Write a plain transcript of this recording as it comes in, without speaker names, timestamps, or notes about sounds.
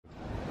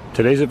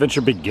Today's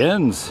adventure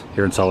begins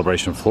here in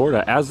Celebration,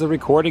 Florida. As the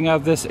recording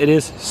of this, it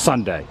is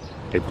Sunday,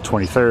 April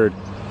 23rd,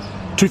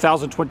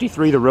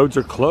 2023. The roads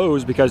are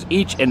closed because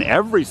each and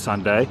every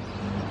Sunday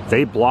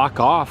they block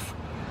off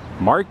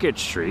Market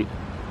Street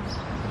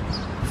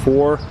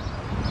for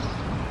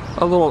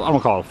a little, I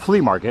don't call it a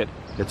flea market.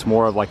 It's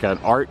more of like an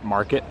art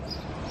market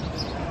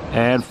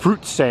and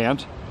fruit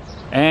stand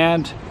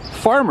and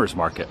farmer's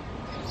market.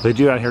 They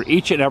do that here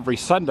each and every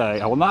Sunday.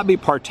 I will not be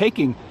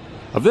partaking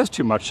of this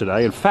too much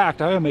today. In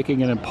fact, I am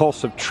making an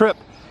impulsive trip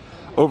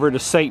over to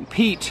St.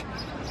 Pete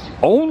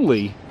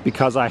only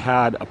because I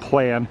had a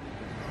plan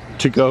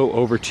to go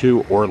over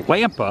to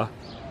Orlampa,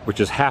 which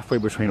is halfway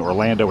between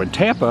Orlando and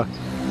Tampa,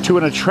 to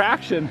an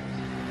attraction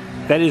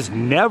that is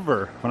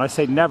never, when I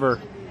say never,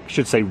 I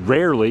should say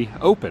rarely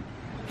open.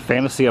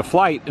 Fantasy of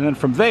Flight. And then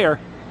from there,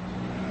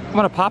 I'm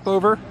gonna pop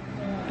over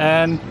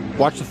and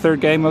watch the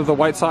third game of the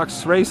White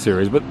Sox Rays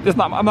series. But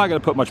I'm not gonna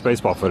put much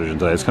baseball footage in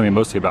today. It's gonna be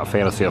mostly about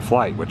Fantasy of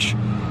Flight, which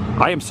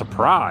I am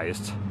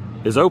surprised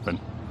is open.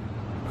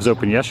 It was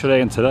open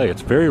yesterday and today.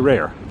 It's very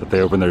rare that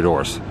they open their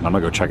doors. I'm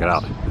gonna go check it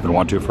out. I've been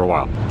wanting to for a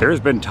while. There's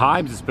been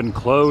times it's been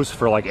closed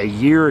for like a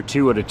year or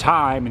two at a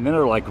time, and then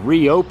it'll like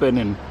reopen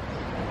and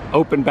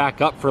open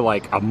back up for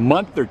like a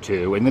month or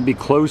two, and then be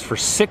closed for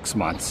 6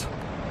 months.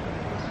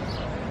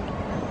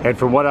 And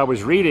from what I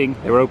was reading,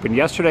 they were open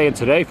yesterday and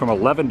today from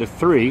 11 to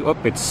 3. Oh,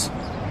 it's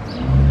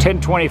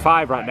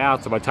 10:25 right now,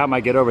 so by the time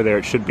I get over there,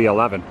 it should be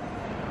 11.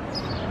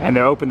 And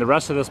they're open the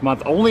rest of this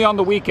month only on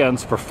the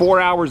weekends for 4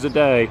 hours a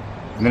day.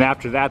 And then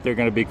after that, they're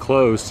gonna be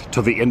closed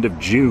till the end of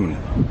June.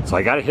 So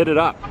I gotta hit it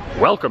up.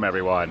 Welcome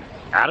everyone.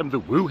 Adam the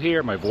Woo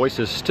here. My voice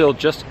is still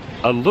just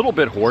a little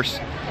bit hoarse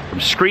from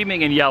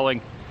screaming and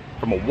yelling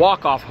from a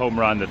walk-off home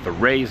run that the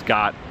Rays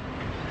got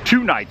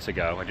 2 nights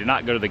ago. I did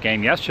not go to the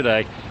game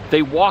yesterday.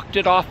 They walked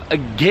it off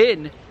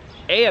again,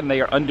 and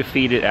they are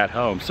undefeated at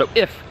home. So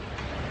if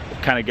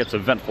it kind of gets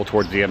eventful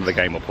towards the end of the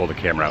game, we'll pull the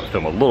camera out and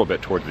film a little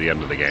bit towards the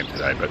end of the game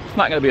today. But it's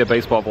not gonna be a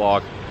baseball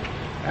vlog,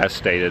 as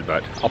stated,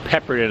 but I'll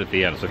pepper it in at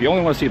the end. So if you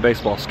only wanna see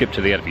baseball, skip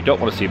to the end. If you don't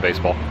wanna see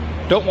baseball,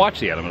 don't watch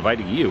the end. I'm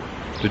inviting you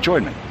to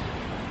join me.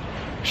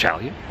 Shall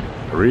you?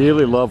 I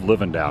really love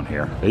living down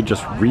here. They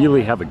just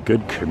really have a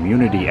good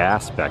community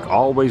aspect.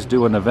 Always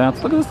doing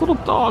events. Look at this little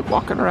dog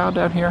walking around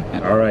down here.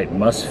 All right,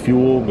 must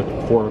fuel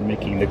before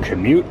making the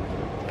commute.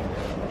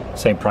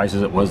 Same price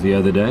as it was the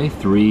other day,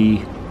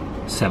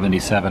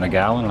 $3.77 a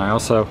gallon. And I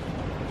also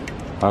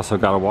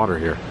got a water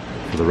here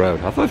for the road.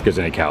 I don't know if there's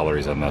any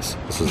calories in this.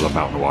 This is a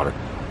mountain water.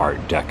 Art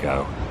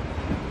Deco,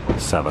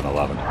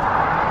 7-Eleven.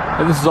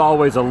 And this is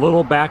always a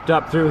little backed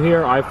up through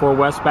here, I-4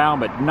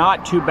 westbound, but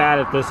not too bad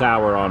at this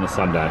hour on a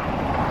Sunday.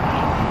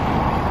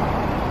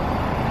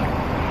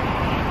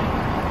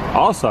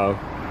 Also,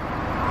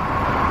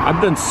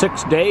 I've been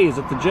 6 days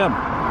at the gym.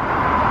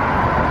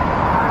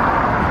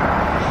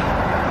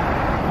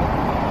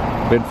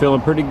 Been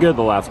feeling pretty good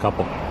the last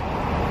couple.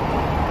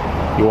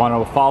 You want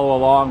to follow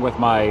along with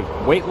my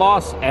weight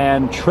loss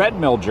and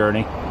treadmill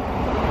journey,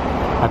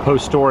 I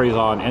post stories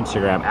on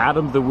Instagram.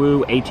 Adam the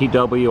Woo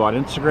ATW on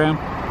Instagram.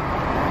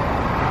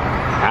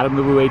 Adam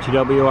the Woo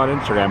ATW on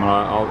Instagram. And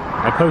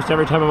I post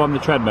every time I'm on the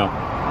treadmill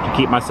to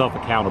keep myself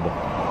accountable,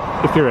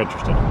 if you're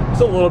interested.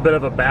 It's a little bit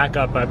of a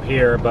backup up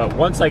here, but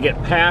once I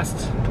get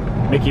past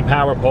Mickey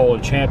Power Pole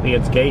and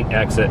Champions Gate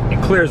exit,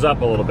 it clears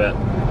up a little bit.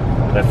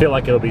 And I feel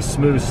like it'll be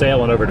smooth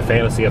sailing over to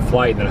Fantasy of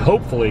Flight, and then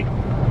hopefully,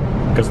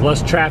 because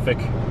less traffic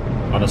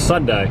on a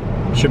Sunday,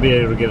 should be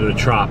able to get it a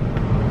Trop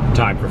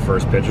time for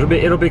first pitch.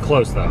 It'll be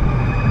close though.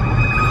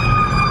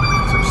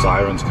 Some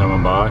sirens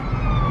coming by.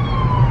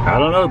 I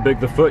don't know, Big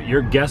the Foot,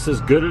 your guess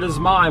is good as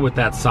mine what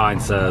that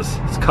sign says.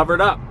 It's covered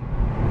up.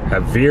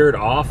 Have veered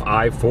off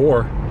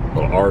I-4,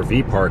 little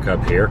RV park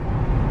up here,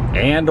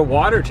 and a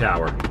water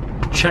tower.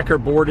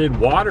 Checkerboarded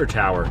water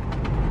tower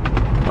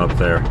up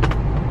there.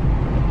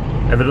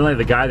 Evidently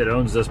the guy that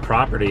owns this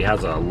property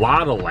has a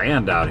lot of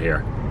land out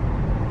here.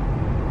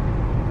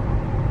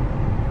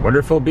 Wonder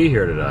if he'll be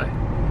here today.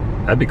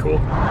 That'd be cool.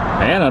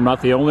 And I'm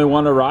not the only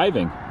one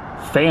arriving.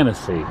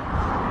 Fantasy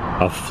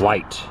of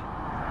Flight.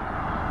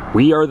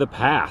 We are the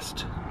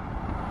past.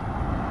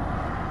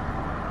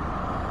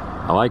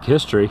 I like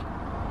history,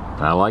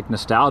 and I like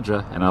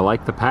nostalgia, and I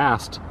like the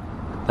past.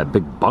 That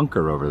big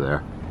bunker over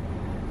there.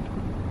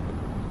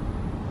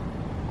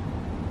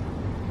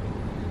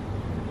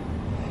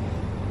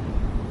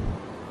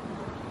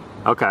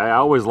 Okay, I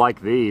always like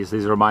these.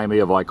 These remind me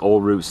of like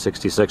old Route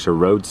 66 or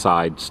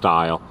roadside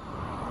style,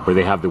 where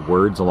they have the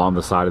words along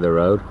the side of the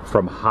road.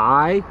 From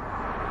high, you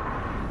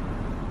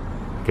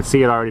can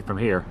see it already from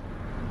here,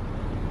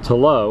 to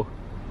low.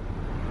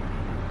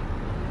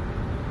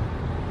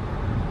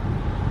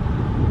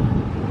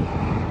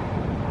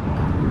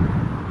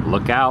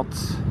 Look out.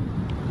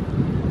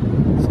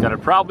 It's gonna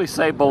probably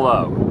say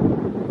below.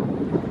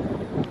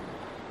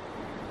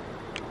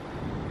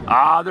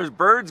 Ah, there's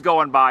birds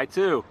going by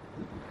too.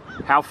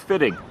 How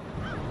fitting.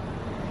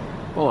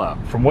 Well,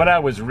 from what I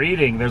was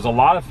reading, there's a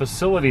lot of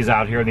facilities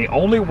out here, and the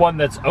only one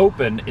that's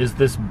open is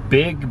this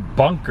big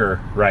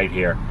bunker right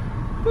here.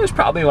 There's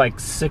probably like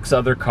 6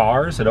 other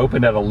cars. It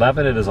opened at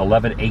 11. It is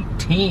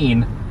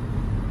 11:18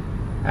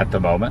 at the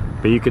moment.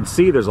 But you can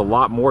see there's a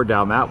lot more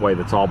down that way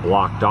that's all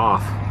blocked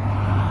off.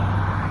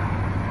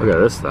 Look at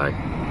this thing.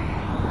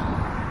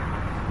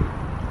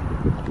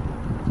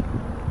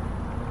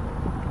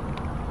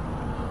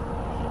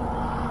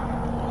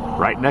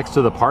 Right next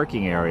to the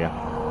parking area.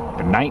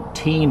 A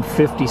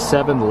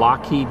 1957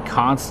 Lockheed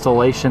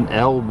Constellation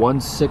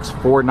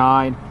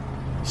L1649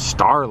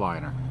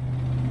 Starliner.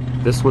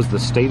 This was the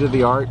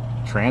state-of-the-art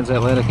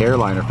transatlantic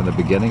airliner from the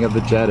beginning of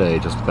the jet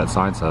age, just what that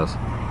sign says.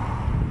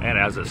 And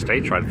as it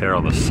states right there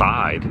on the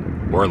side,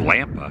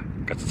 Orlampa,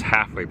 because it's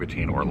halfway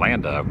between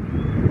Orlando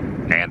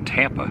and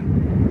Tampa,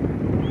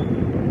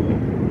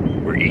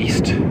 where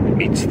east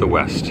meets the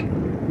west.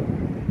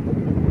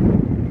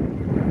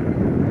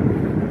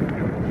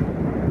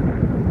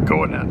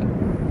 Going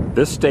in.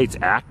 This state's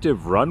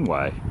active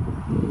runway.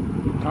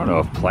 I don't know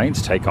if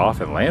planes take off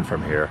and land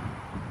from here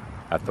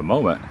at the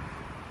moment.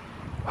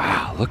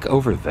 Wow, look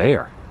over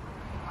there.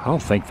 I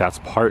don't think that's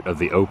part of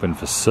the open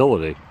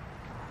facility.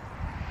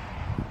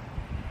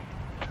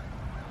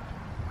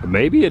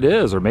 Maybe it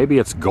is, or maybe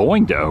it's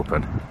going to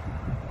open.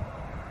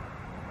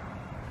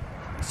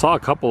 I saw a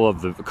couple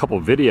of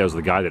videos of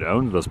the guy that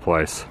owned this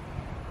place.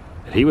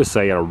 And he was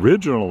saying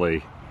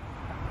originally,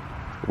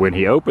 when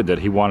he opened it,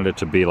 he wanted it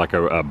to be like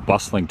a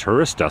bustling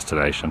tourist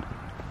destination.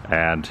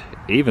 And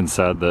even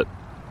said that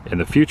in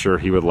the future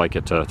he would like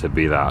it to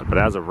be that. But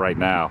as of right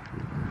now,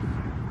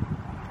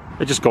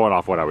 it's just going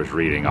off what I was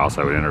reading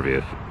also in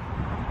interviews.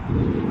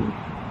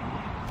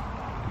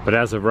 But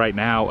as of right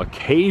now,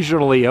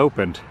 occasionally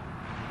opened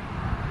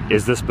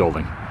is this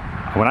building.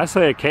 When I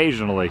say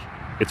occasionally,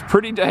 it's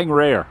pretty dang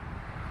rare.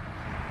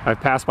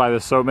 I've passed by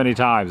this so many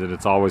times and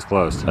it's always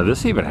closed. Now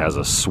this even has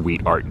a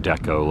sweet Art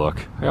Deco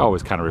look. I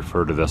always kind of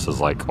refer to this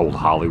as like old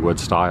Hollywood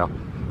style.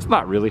 It's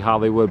not really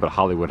Hollywood, but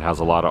Hollywood has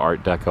a lot of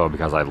Art Deco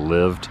because I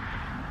lived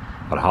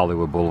on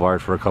Hollywood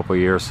Boulevard for a couple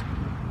of years.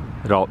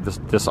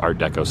 This Art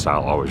Deco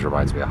style always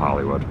reminds me of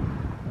Hollywood.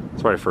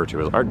 That's what I refer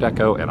to as Art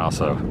Deco and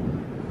also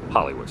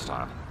Hollywood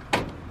style.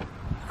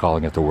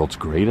 Calling it the world's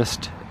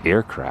greatest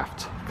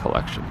aircraft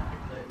collection.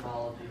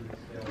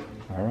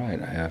 All right,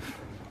 I have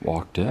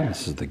walked in.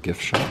 This is the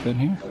gift shop in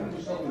here.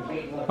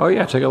 Oh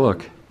yeah, take a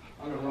look.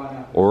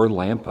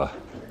 Orlampa,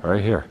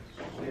 right here.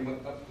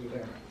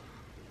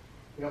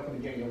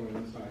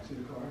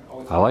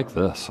 I like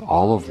this.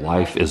 All of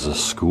life is a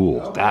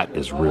school. That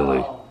is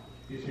really,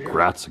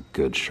 that's a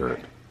good shirt.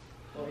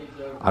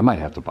 I might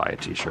have to buy a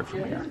t-shirt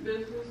from here.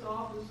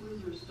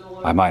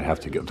 I might have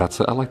to get,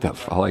 I like that.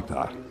 I like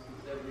that.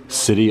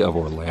 City of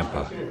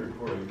Orlampa.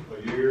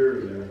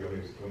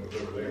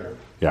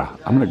 Yeah,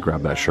 I'm gonna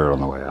grab that shirt on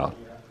the way out.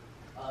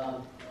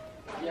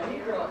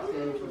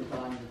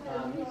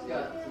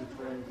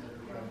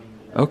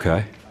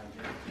 Okay.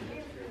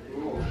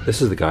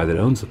 This is the guy that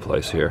owns the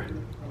place here.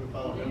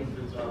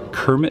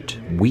 Kermit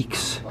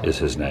Weeks is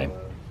his name.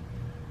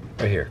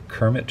 Right here,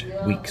 Kermit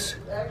Weeks.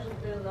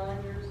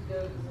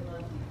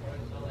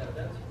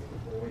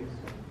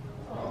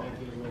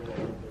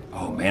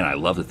 Oh man, I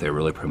love that they're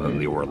really promoting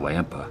the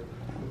Orlampa.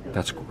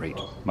 That's great.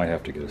 Might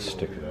have to get a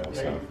sticker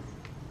also.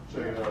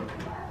 There's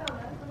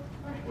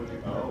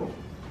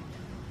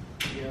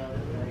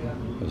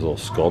a little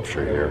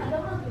sculpture here.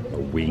 A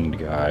winged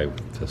guy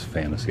with this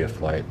fantasy of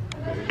flight.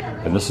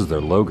 And this is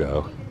their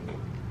logo.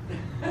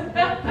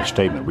 Their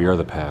statement, we are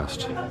the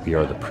past, we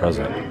are the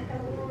present,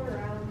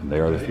 and they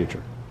are the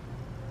future.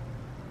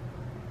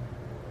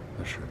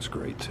 That shirt's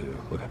great too.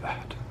 Look at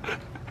that.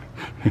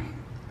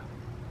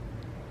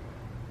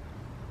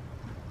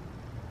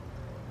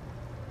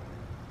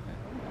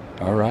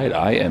 All right,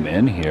 I am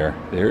in here.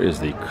 There is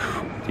the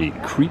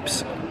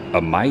Creeps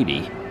a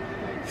Mighty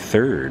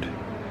 3rd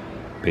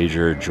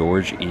Major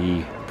George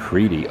E.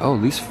 Preedy. Oh,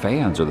 these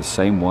fans are the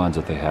same ones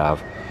that they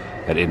have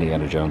at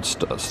Indiana Jones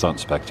Stunt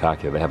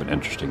Spectacular. They have an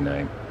interesting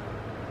name.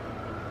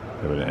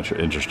 They have an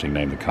interesting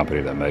name, the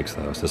company that makes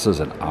those. This is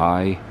an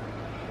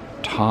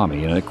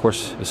Tommy, and of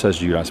course it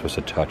says you're not supposed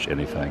to touch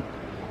anything.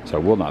 So I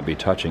will not be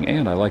touching,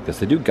 and I like this.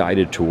 They do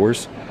guided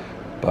tours,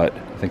 but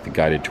I think the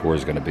guided tour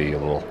is going to be a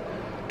little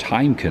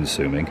time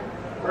consuming.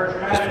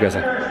 Just because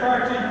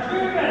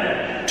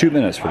 2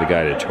 minutes for the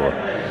guided tour.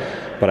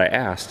 But I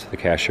asked the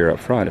cashier up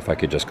front if I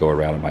could just go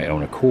around on my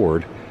own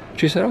accord.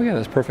 She said, oh yeah,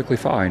 that's perfectly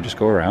fine, just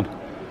go around.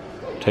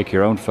 Take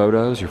your own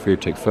photos, you're free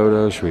to take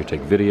photos, you're free to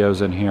take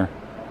videos in here.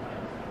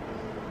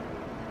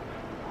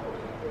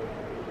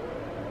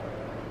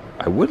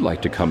 I would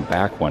like to come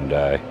back one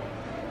day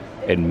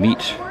and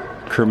meet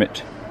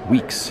Kermit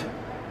Weeks,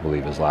 I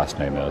believe his last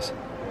name is.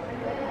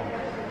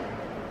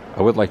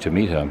 I would like to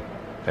meet him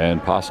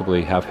and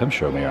possibly have him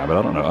show me around,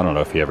 but I don't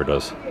know if he ever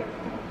does.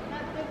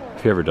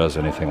 If he ever does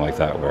anything like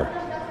that where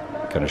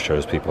he kind of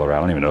shows people around.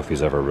 I don't even know if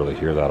he's ever really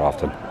here that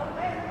often.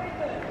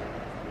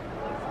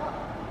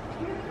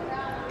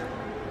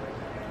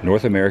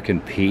 North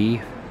American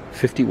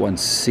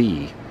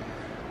P-51C,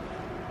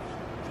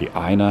 the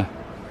Ina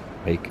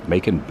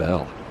Macon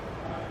Bell.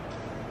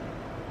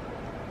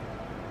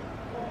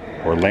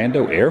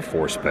 Orlando Air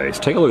Force Base.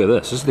 Take a look at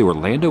this. This is the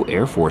Orlando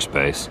Air Force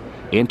Base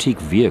antique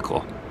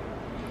vehicle.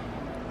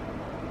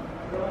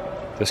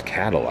 This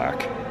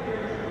Cadillac.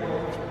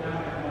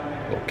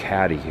 Little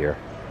caddy here.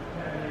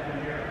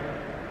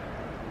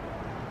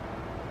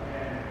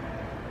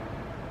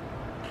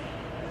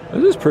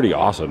 This is pretty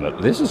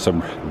awesome. This is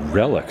some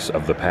relics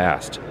of the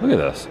past. Look at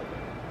this.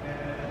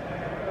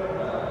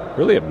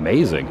 Really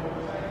amazing.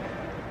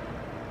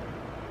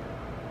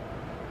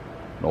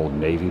 An old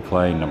Navy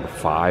plane, number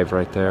 5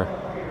 right there.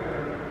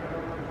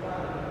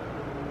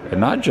 And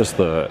not just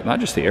the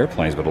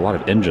airplanes, but a lot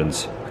of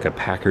engines, like a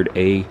Packard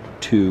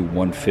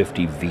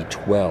A2-150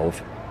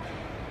 V12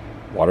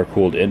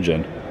 water-cooled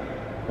engine,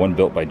 one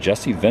built by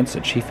Jesse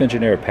Vincent, chief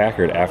engineer at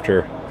Packard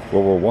after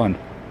World War I.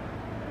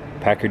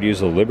 Packard used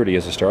the Liberty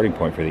as a starting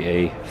point for the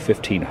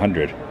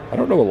A1500. I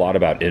don't know a lot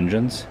about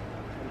engines.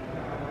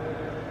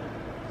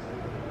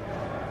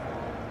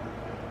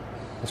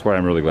 That's why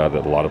I'm really glad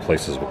that a lot of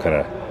places will kind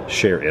of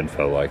share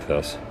info like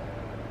this.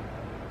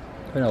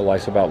 You know,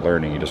 life's about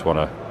learning. You just want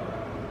to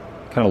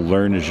kind of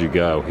learn as you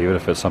go, even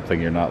if it's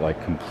something you're not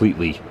like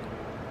completely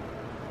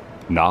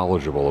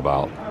knowledgeable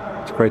about.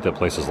 It's great that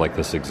places like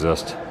this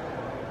exist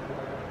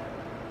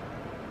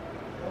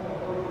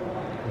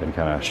and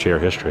kind of share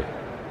history.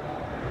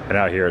 And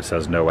out here it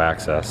says no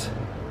access.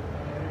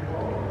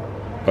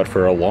 But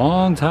for a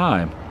long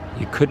time,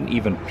 you couldn't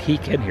even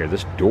peek in here.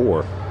 This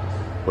door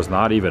was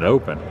not even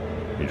open.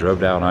 You drove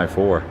down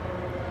I-4.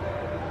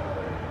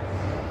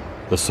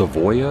 The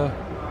Savoia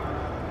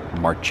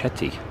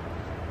Marchetti.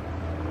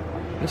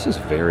 This is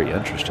very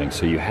interesting.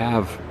 So you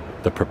have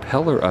the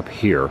propeller up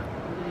here,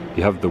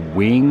 you have the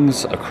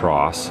wings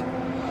across,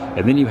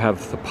 and then you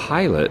have the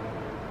pilot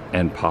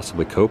and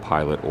possibly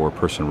co-pilot or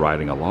person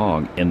riding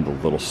along in the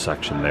little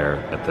section there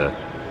at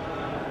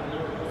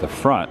the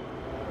front.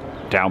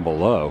 Down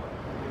below,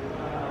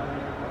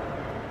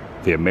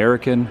 the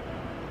American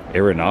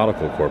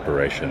Aeronautical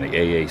Corporation, the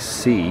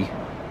AAC.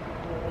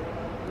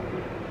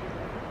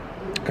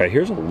 Okay,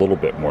 here's a little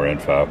bit more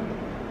info.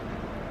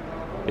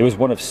 It was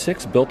one of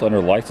 6 built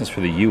under license for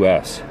the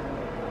U.S.,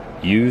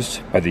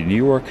 used by the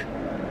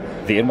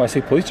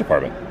NYC Police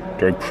Department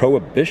during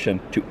Prohibition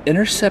to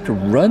intercept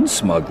run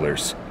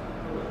smugglers.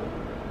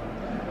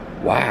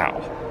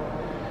 Wow.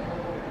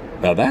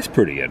 Now that's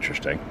pretty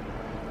interesting.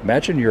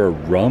 Imagine you're a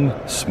rum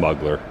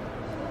smuggler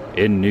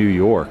in New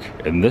York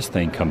and this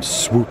thing comes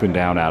swooping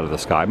down out of the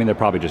sky. I mean, they're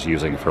probably just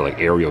using it for like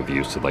aerial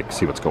views to like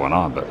see what's going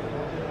on, but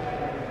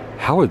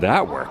how would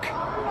that work?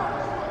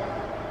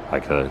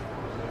 Like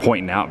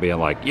pointing out, being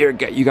like, you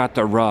got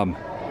the rum.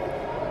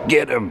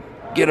 Get him,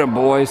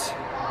 boys.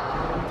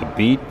 The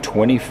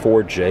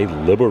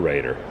B-24J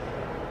Liberator.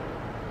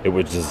 It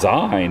was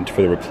designed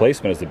for the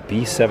replacement as the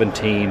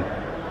B-17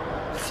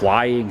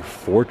 Flying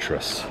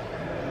Fortress.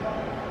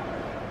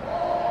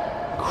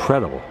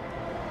 Incredible.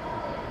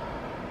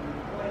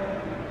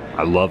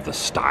 I love the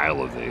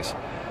style of these.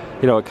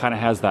 You know, it kind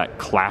of has that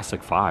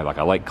classic vibe. Like,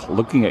 I like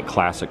looking at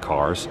classic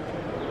cars,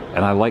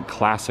 and I like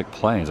classic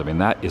planes. I mean,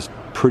 that is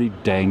pretty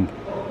dang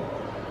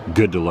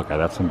good to look at.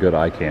 That's some good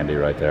eye candy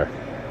right there.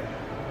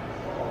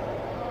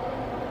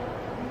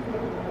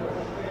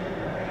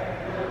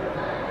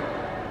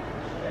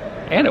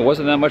 And it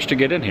wasn't that much to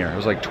get in here. It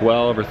was like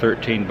 12 or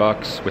 13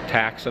 bucks with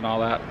tax and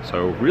all that.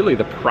 So really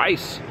the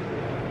price,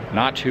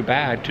 not too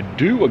bad to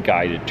do a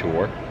guided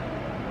tour,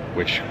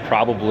 which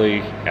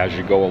probably as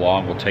you go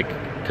along will take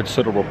a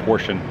considerable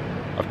portion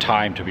of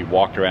time to be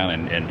walked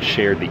around and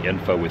shared the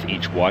info with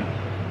each one.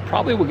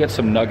 Probably we'll get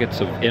some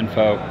nuggets of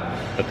info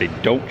that they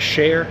don't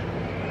share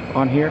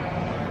on here.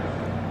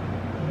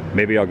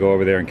 Maybe I'll go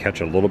over there and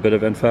catch a little bit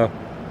of info.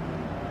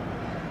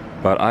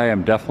 But I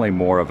am definitely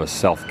more of a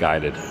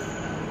self-guided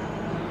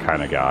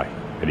kind of guy.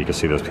 And you can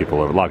see those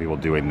people, a lot of people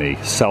doing the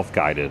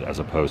self-guided as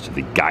opposed to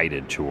the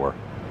guided tour,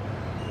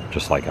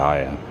 just like I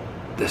am.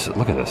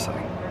 Look at this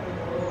thing.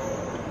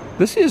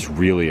 This is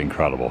really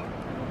incredible.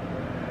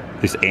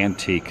 These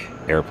antique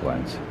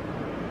airplanes.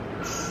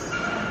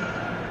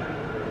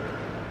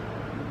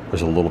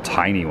 There's a little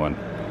tiny one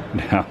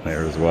down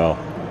there as well.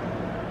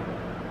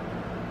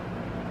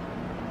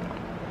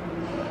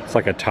 It's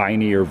like a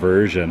tinier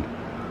version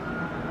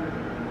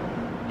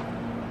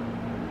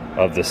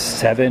of the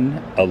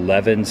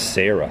 711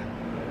 Sarah.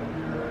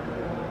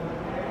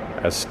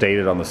 As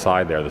stated on the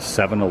side there, the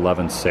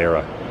 711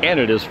 Sarah. And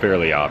it is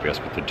fairly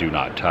obvious with the do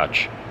not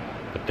touch.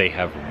 But they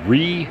have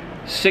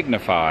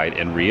re-signified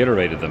and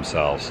reiterated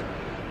themselves.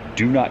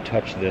 Do not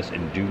touch this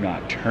and do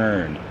not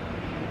turn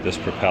this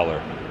propeller.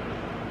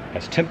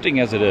 As tempting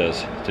as it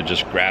is to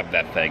just grab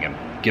that thing and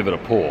give it a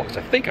pull, because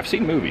I think I've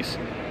seen movies.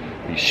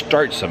 You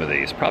start some of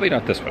these, probably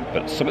not this one,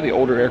 but some of the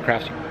older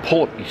aircrafts, you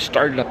pull it, you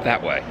start it up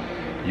that way.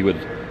 You would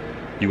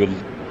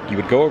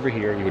go over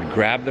here, you would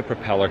grab the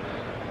propeller,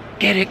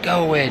 get it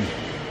going.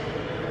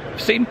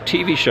 I've seen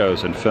TV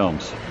shows and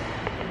films.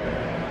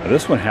 Now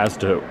this one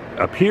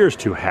appears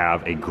to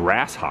have a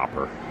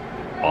grasshopper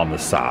on the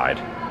side.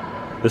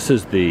 This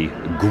is the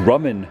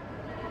Grumman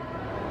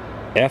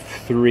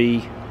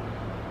F3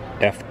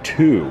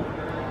 F2.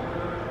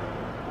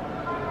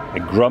 A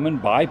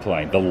Grumman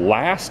biplane, the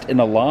last in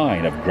a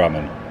line of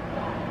Grumman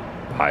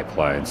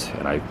biplanes.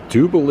 And I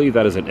do believe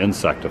that is an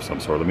insect of some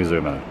sort. Let me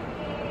zoom in.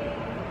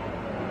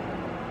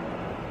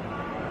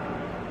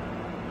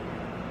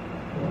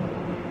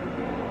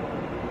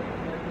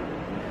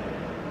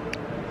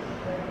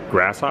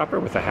 Grasshopper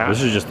with a hat.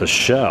 This is just the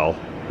shell.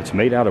 It's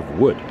made out of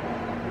wood.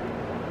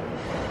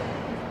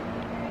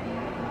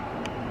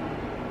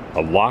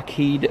 A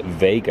Lockheed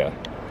Vega.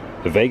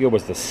 The Vega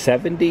was the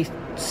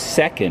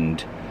 72nd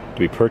to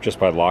be purchased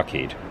by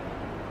Lockheed.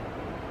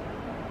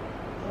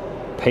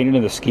 Painted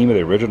in the scheme of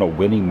the original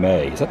Winnie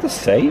Mae. Is that the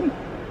same?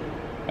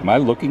 Am I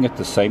looking at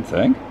the same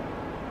thing?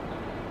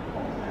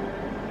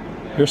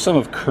 Here's some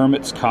of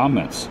Kermit's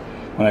comments.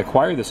 When I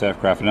acquired this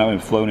aircraft and not been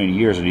flown in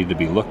years and needed to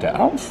be looked at. I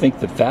don't think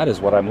that that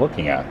is what I'm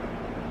looking at.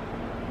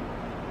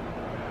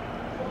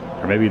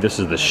 Or maybe this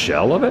is the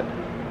shell of it?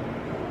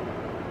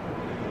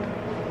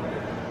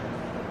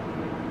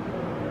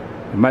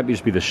 It might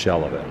just be the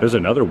shell of it. There's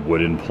another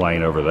wooden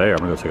plane over there. I'm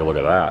going to go take a look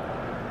at that.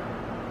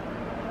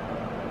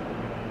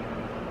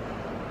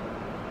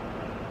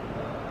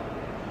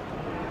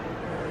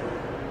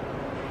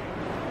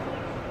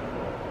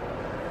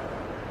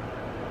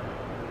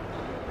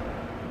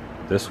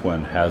 This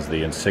one has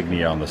the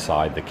insignia on the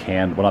side,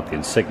 well, not the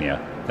insignia,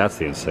 that's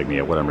the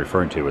insignia. What I'm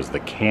referring to is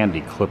the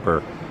Candy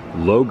Clipper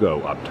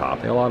logo up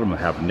top. A lot of them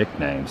have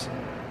nicknames.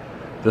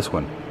 This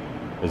one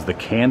is the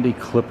Candy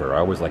Clipper. I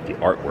always like the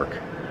artwork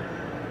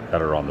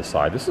that are on the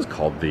side. This is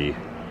called the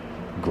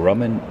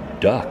Grumman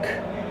Duck.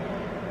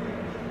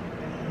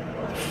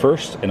 The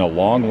first in a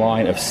long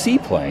line of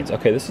seaplanes.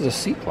 Okay, this is a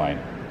seaplane.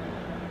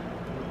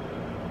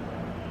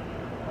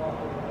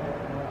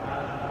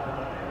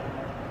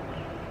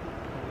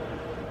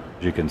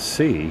 As you can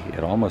see,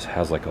 it almost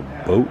has like a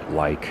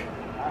boat-like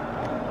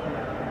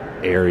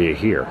area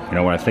here. You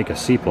know, when I think of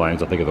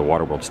seaplanes, I think of the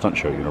Waterworld Stunt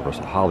Show at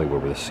Universal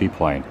Hollywood, where the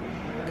seaplane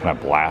kind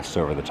of blasts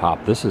over the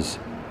top. This is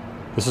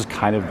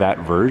kind of that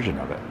version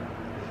of it.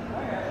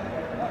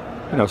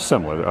 You know,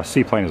 similar. A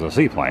seaplane is a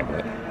seaplane,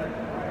 but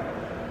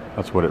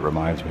that's what it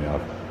reminds me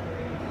of.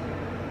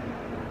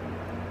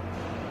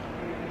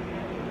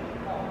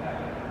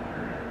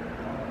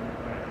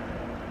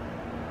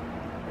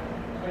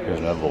 Here's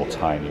another little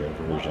tinier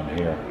version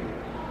here.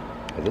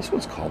 And this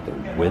one's called the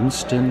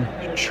Winston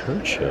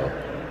Churchill.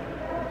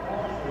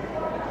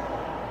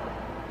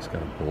 It's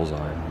got a bullseye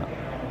on it.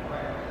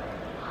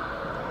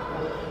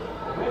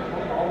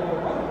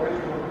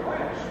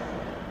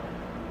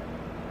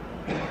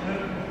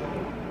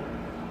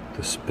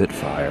 The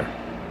Spitfire.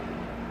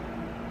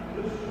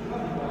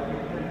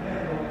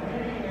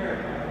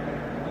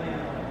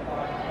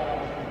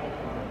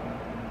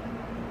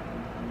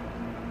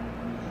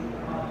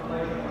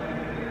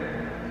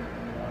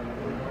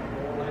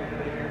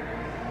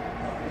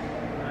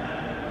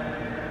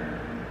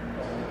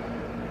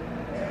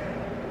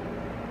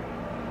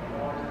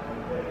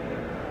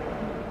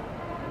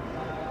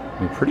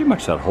 I mean, pretty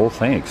much that whole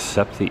thing,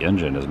 except the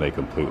engine, is made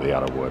completely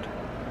out of wood.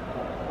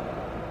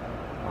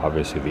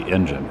 Obviously the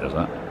engine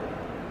isn't.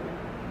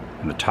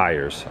 And the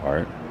tires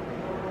aren't.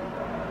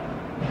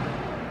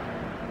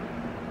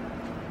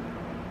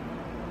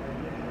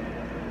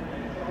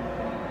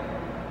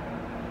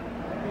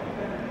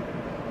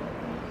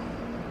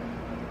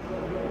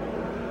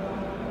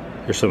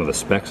 Here's some of the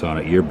specs on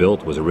it. Year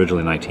built was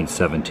originally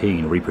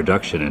 1917,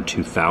 reproduction in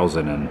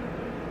 2000 and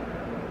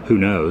who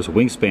knows.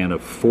 Wingspan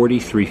of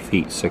 43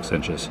 feet 6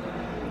 inches.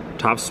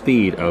 Top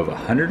speed of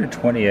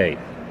 128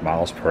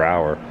 miles per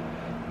hour.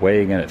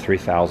 Weighing in at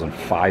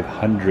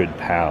 3,500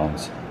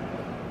 pounds.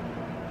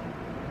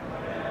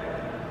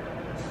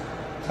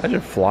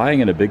 Imagine flying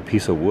in a big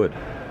piece of wood.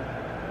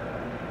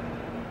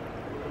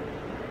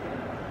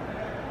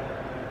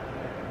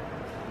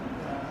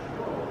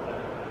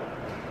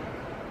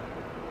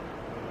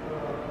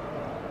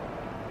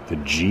 The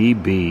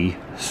GB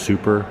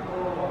Super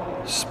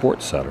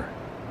Sports Setter.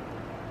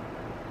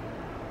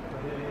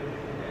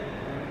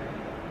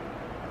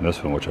 And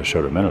this one, which I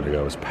showed a minute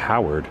ago, is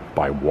powered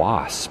by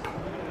Wasp.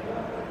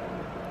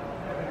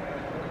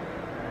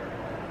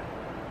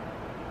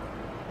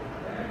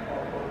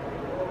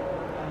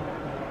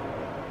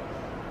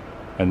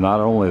 And not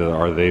only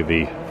are they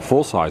the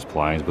full-size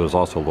planes, but there's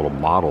also little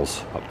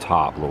models up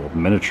top, little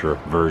miniature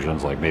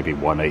versions, like maybe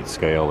 1/8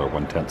 scale or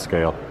 1/10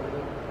 scale,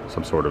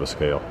 some sort of a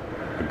scale.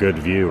 A good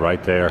view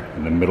right there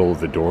in the middle of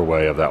the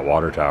doorway of that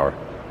water tower.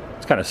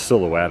 It's kind of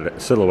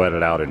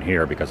silhouetted out in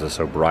here because it's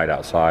so bright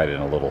outside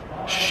and a little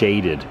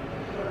shaded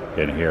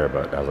in here,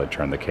 but as I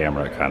turn the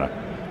camera, it kind of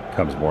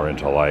comes more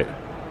into light.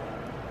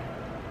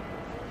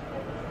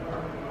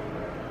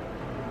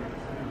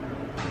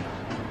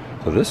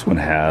 So this one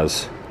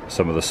has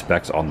some of the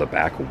specs on the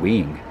back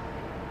wing.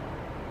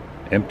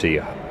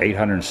 Empty,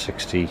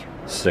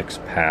 866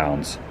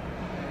 pounds.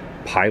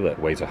 Pilot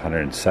weighs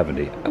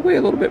 170. I weigh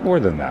a little bit more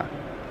than that.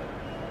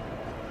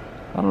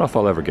 I don't know if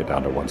I'll ever get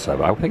down to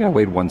 170. I think I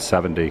weighed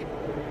 170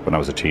 when I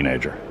was a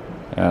teenager.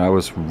 And I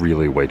was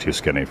really way too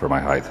skinny for my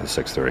height at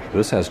 6'3".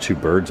 This has two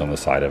birds on the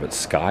side of it.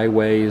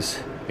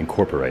 Skyways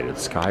Incorporated,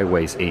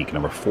 Skyways Inc.,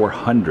 number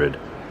 400,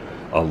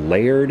 a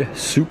layered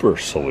super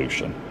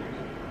solution.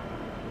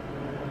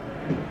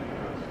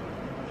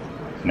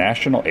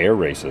 National air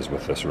races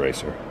with this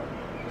racer.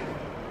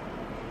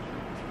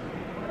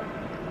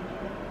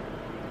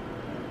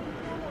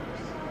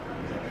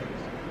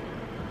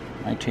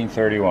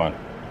 $1931.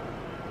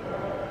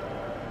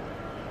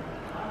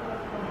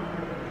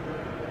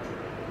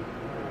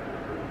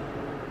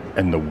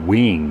 And the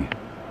wing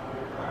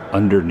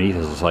underneath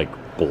is like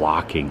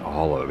blocking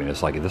all of it. I mean,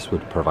 it's like this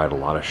would provide a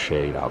lot of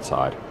shade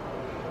outside.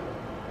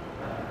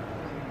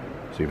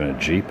 There's even a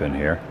Jeep in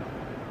here.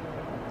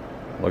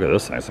 Look at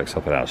this thing. It's like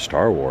something out of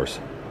Star Wars.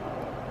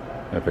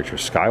 I picture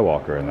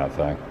Skywalker in that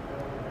thing.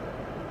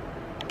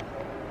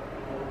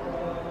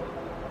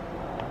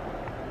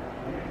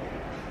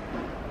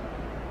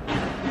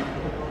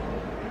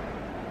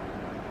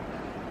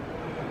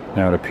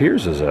 Now it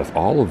appears as if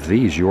all of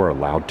these you are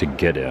allowed to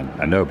get in.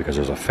 I know because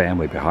there's a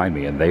family behind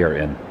me and they're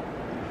in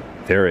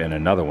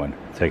another one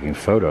taking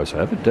photos. So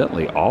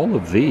evidently all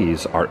of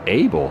these are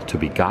able to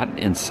be gotten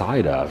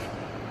inside of.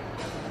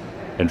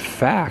 In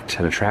fact,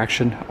 an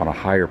attraction on a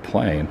higher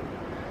plane,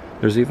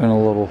 there's even a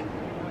little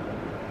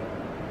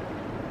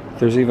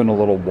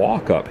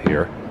walk up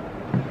here.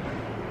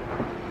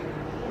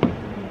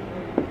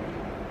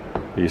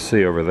 You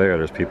see over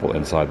there's people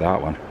inside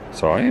that one.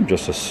 So I am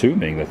just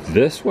assuming that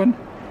this one,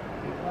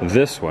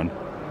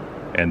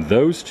 and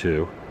those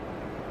two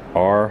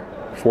are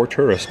for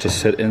tourists to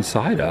sit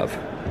inside of.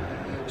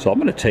 So I'm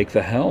going to take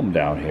the helm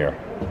down here.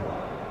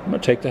 I'm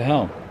going to take the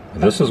helm.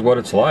 This is what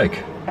it's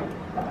like.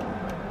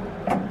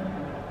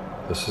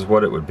 This is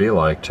what it would be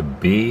like to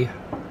be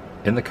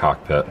in the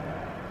cockpit,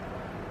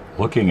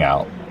 looking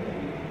out.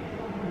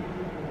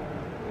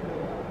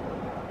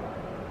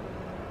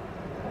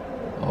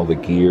 All the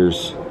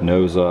gears,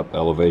 nose up,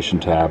 elevation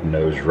tab,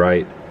 nose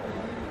right,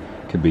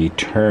 could be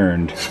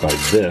turned by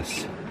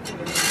this.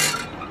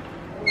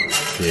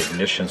 The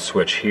ignition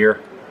switch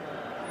here.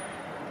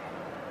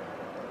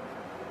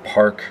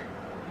 Park,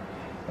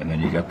 and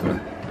then you got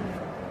the,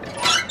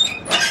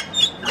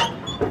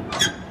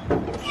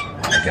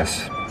 I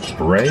guess,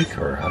 brake,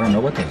 or I don't know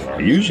what those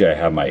are. Usually I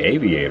have my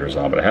aviators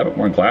on, but I haven't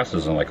worn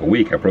glasses in like a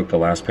week. I broke the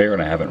last pair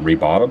and I haven't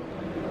rebought them.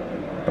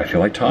 But I feel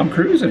like Tom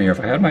Cruise in here if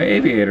I had my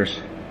aviators.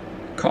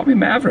 Call me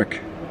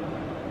Maverick.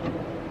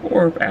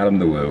 Or Adam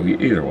the Woo,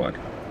 either one.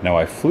 Now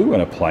I flew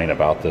in a plane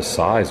about this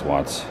size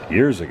once,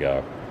 years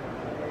ago.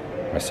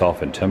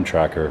 Myself and Tim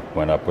Tracker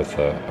went up with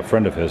a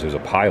friend of his who's a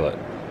pilot.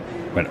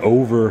 Went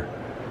over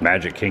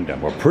Magic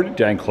Kingdom. We're pretty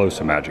dang close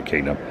to Magic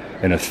Kingdom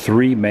in a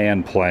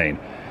 3-man plane.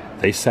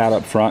 They sat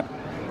up front,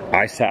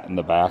 I sat in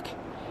the back,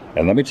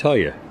 and let me tell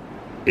you,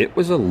 it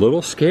was a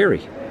little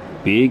scary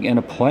being in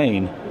a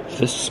plane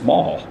this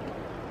small.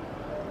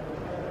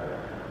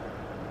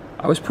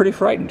 I was pretty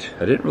frightened.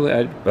 I didn't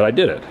really, but I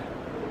did it.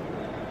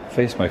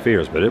 Faced my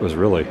fears, but it was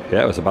really,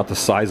 yeah, it was about the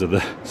size of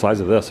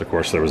this. Of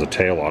course, there was a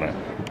tail on it.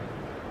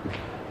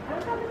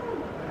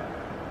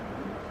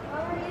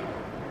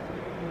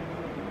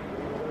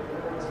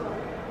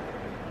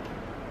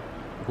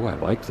 Oh, I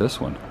like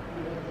this one.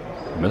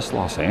 Miss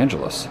Los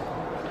Angeles.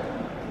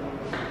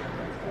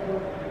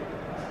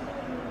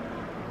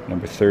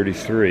 Number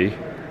 33.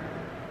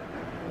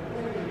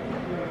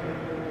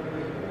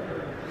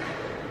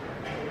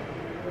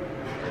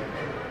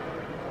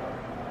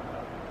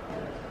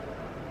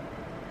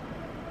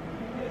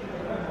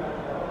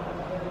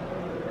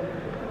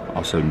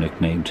 Also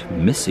nicknamed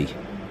Missy.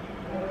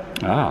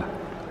 Ah,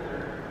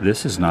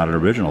 this is not an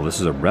original. This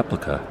is a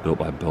replica built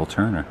by Bill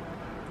Turner.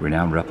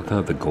 Renowned replica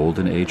of the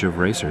golden age of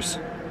racers.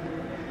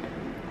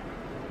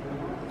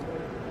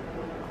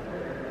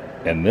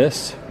 And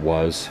this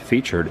was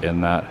featured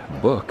in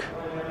that book,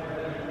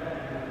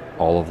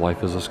 All of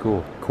Life is a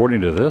School.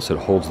 According to this, it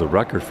holds the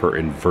record for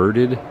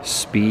inverted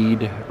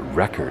speed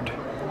record.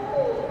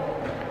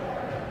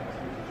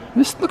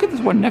 Look at this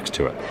one next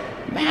to it.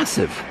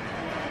 Massive.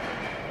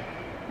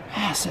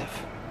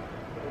 Massive.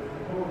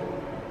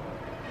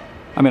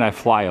 I mean, I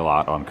fly a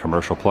lot on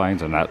commercial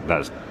planes, and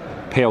that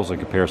pales in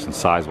comparison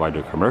size-wise to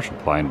a commercial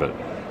plane, but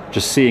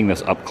just seeing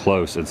this up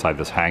close inside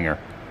this hangar,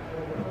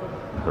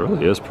 it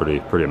really is pretty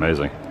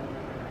amazing.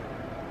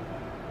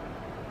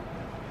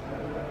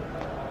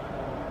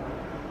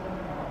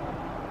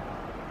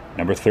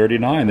 Number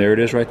 39, there it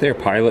is right there.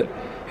 Pilot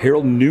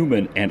Harold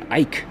Newman and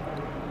Ike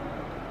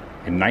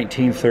in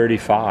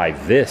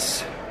 1935.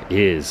 This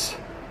is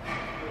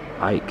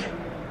Ike.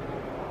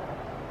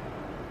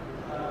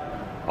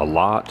 A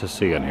lot to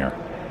see in here.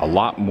 A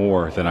lot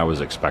more than I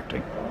was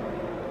expecting.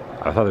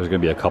 I thought there was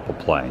going to be a couple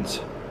planes.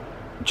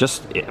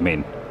 I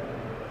mean,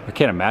 I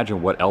can't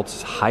imagine what else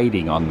is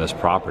hiding on this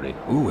property.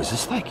 Ooh, is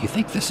this like, you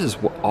think this is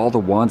all the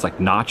ones, like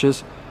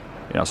notches?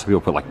 You know, some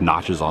people put like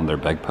notches on their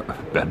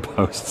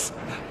bedposts.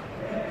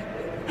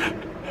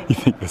 You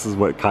think this is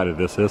what kind of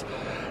this is?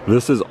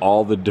 This is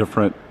all the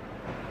different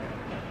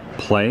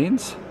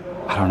planes?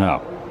 I don't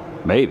know.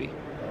 Maybe.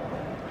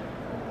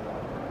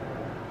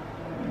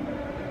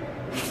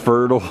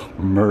 Fertile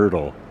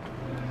Myrtle.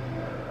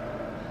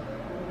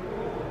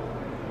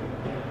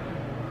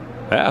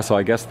 Yeah, so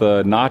I guess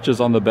the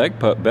notches on the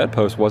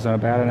bedpost wasn't a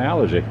bad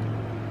analogy.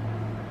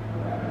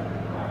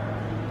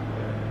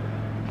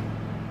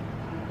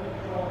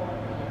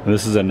 And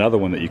this is another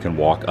one that you can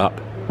walk up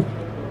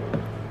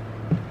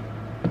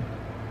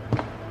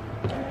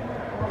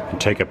and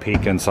take a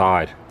peek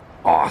inside.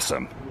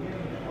 Awesome.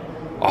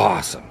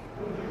 Awesome.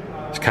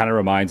 This kind of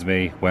reminds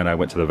me when I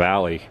went to the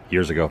Valley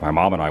years ago. My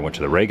mom and I went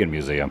to the Reagan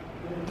Museum,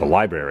 the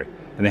library,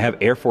 and they have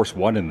Air Force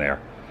One in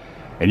there.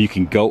 And you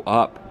can go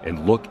up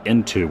and look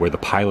into where the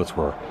pilots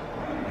were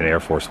in Air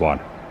Force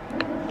One.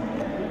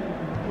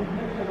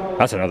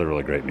 That's another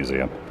really great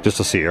museum. Just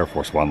to see Air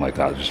Force One like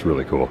that is just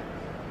really cool.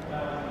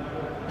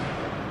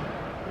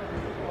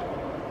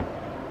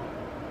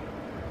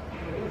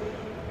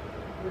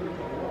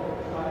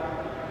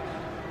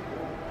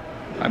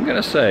 I'm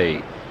gonna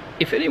say,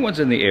 if anyone's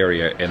in the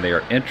area and they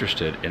are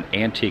interested in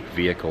antique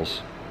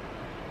vehicles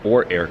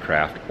or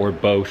aircraft or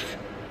both,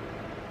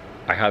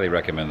 I highly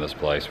recommend this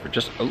place for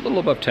just a little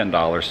above $10,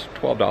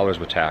 $12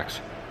 with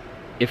tax.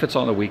 If it's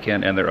on the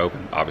weekend and they're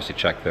open, obviously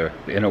check the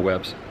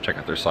interwebs, check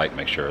out their site,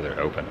 make sure they're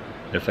open.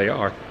 And if they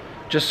are,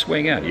 just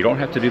swing in. You don't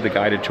have to do the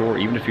guided tour,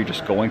 even if you're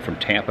just going from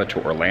Tampa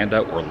to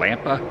Orlando,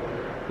 Orlampa,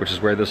 which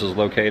is where this is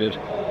located.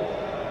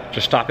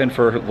 Just stop in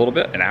for a little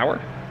bit, an hour,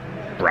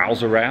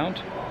 browse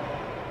around,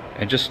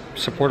 and just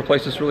support a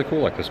place that's really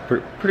cool like this.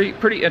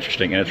 Pretty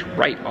interesting, and it's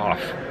right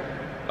off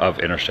of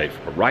Interstate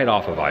 4, right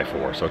off of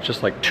I-4. So it's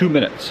just like 2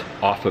 minutes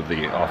off of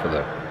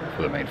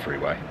the main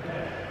freeway.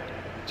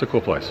 It's a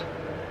cool place.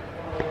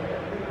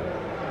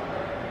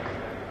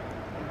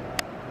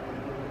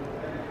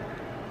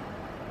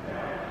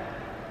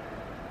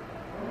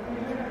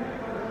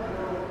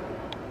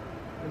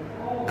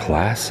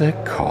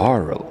 Classic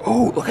car.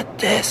 Oh, look at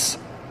this.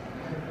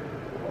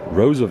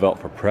 Roosevelt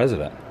for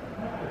president.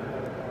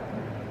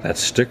 That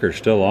sticker's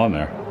still on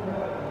there.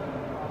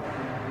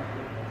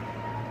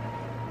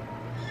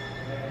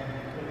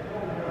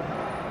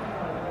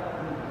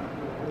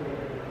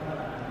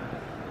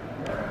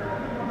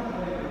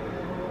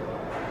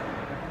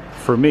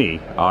 For me,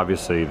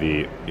 obviously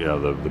the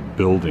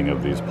building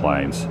of these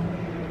planes,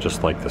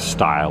 just like the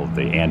style,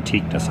 the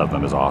antiqueness of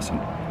them is awesome.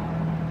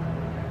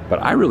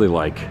 But I really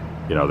like,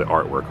 the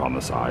artwork on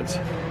the sides.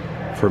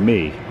 For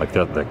me, like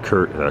the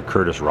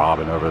Curtis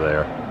Robin over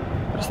there,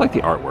 I just like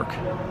the artwork.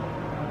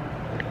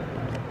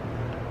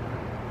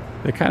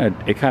 It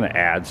kind of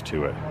adds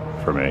to it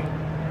for me.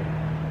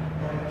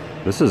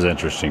 This is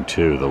interesting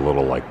too, the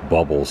little like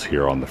bubbles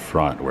here on the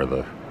front where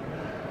the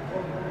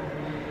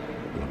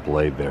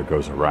blade there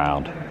goes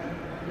around.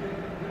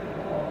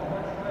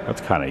 That's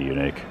kind of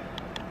unique.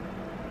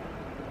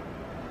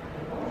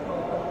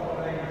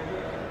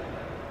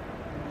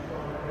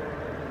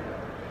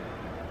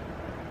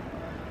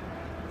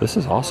 This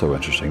is also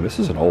interesting. This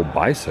is an old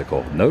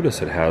bicycle.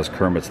 Notice it has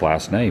Kermit's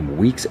last name,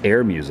 Weeks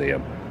Air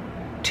Museum,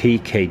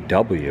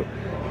 TKW.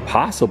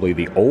 Possibly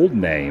the old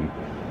name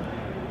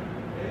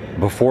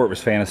before it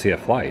was Fantasy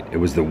of Flight. It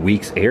was the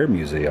Weeks Air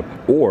Museum,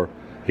 or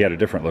he had a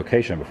different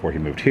location before he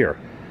moved here.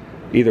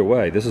 Either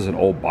way, this is an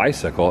old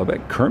bicycle. I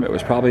bet Kermit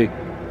was probably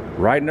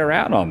riding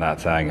around on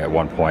that thing at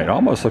one point. It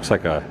almost looks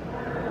like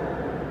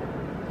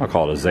I'll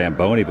call it a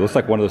Zamboni, but it looks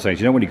like one of those things.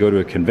 You know when you go to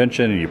a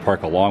convention and you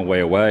park a long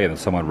way away and then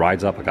someone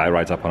rides up, a guy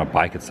rides up on a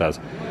bike and says,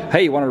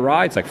 hey, you want to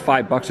ride? It's like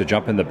 $5 to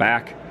jump in the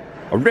back.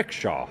 A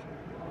rickshaw.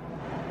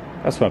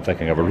 That's what I'm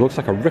thinking of. It looks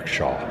like a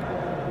rickshaw.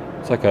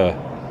 It's like a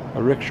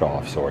rickshaw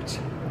of sorts.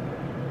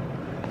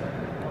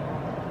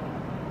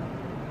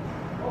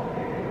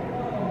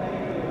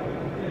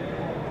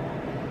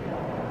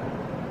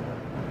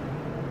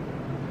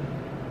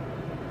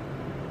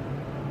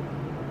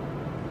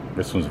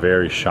 This one's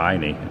very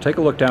shiny. And take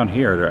a look down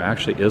here. There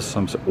actually is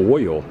some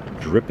oil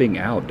dripping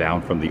out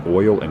down from the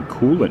oil and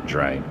coolant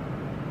drain.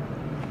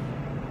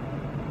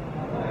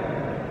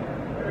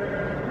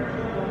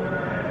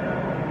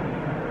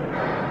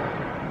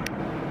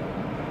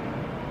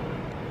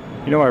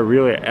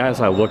 As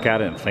I look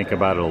at it and think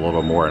about it a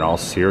little more in all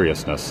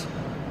seriousness,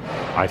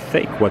 I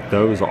think what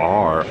those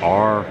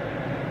are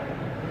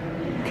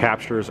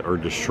captures or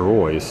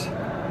destroys.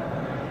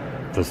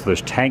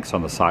 There's tanks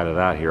on the side of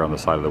that here on the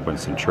side of the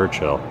Winston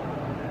Churchill.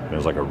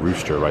 There's like a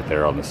rooster right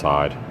there on the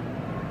side.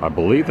 I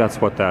believe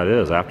that's what that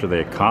is. After they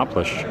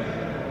accomplish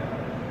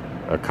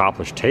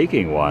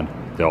taking one,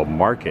 they'll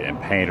mark it and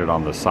paint it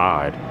on the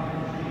side.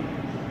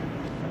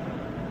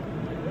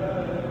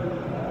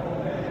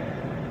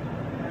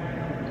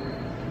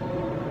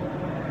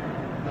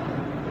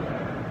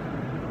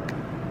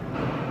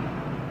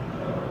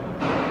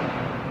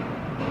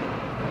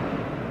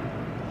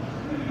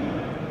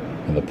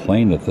 And the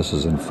plane that this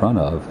is in front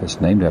of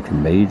is named after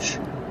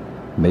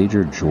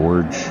Major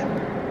George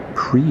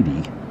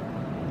Preedy.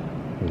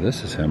 Well,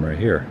 this is him right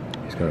here.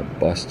 He's got a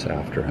bust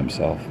after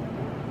himself.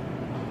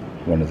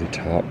 One of the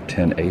top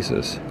 10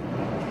 aces.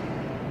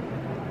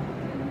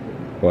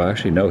 Well,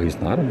 actually, no, he's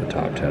not in the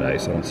top 10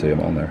 aces. I don't see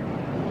him on there.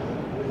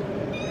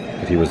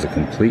 But he was a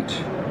complete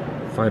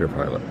fighter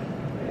pilot.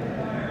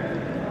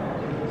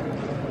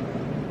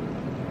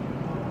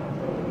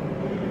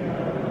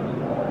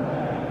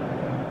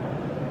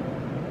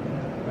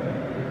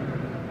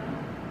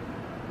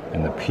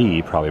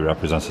 P probably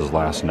represents his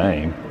last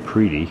name,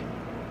 Preety.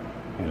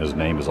 And his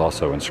name is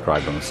also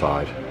inscribed on the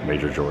side,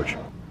 Major George.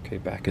 Okay,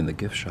 back in the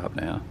gift shop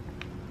now.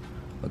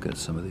 Look at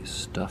some of these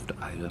stuffed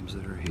items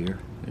that are here.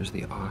 There's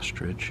the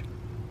ostrich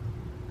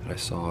that I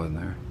saw in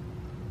there.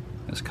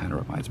 This kind of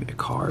reminds me of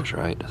Cars,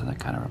 right? Doesn't that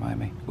kind of remind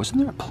me? Wasn't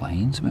there a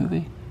Planes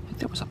movie? I think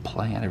there was a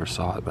plane. I never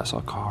saw it, but I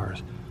saw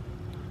Cars.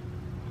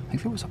 I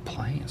think there was a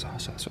plane, so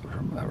that's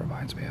what that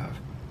reminds me of.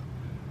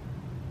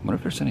 I wonder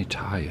if there's any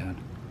tie-in.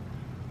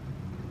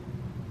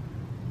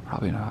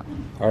 Probably not.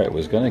 All right,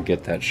 was gonna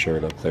get that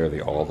shirt up there,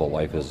 the All the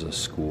Life is a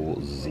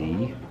School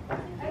Z.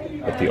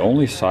 But the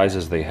only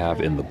sizes they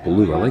have in the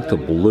blue, I like the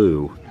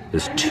blue,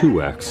 is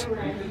 2X.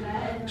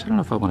 So I don't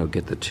know if I want to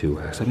get the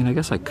 2X. I mean, I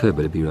guess I could,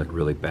 but it'd be like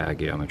really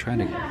baggy. I'm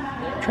trying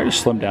to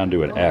slim down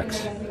to an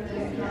X.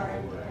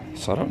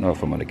 So I don't know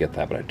if I'm going to get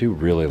that, but I do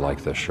really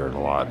like this shirt a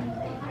lot.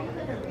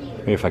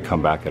 Maybe if I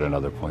come back at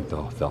another point,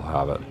 they'll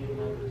have it.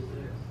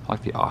 I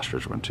like the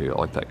ostrich one too. I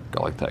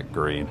like that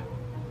green.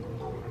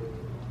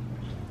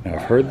 Now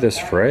I've heard this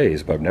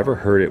phrase, but I've never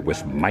heard it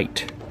with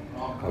might.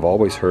 I've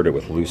always heard it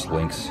with loose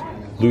lips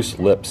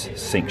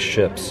sink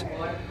ships.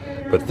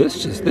 But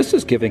this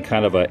is giving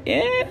kind of a,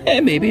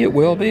 maybe it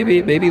will,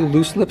 maybe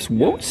loose lips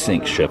won't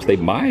sink ships. They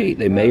might,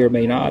 they may or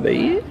may not.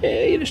 You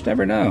just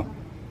never know.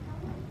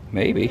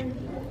 Maybe.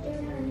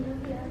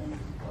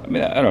 I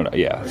mean, I don't know.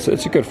 Yeah,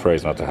 it's a good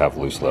phrase not to have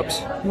loose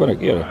lips. You want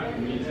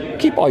to,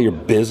 keep all your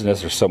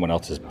business or someone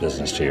else's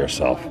business to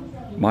yourself.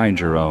 Mind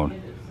your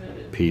own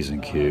P's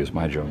and Q's.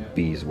 Mind your own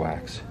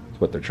beeswax.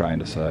 That's what they're trying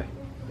to say.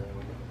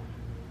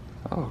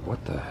 Oh,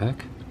 what the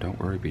heck? Don't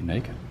worry, be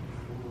naked.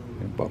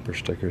 And bumper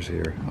stickers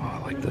here. Oh, I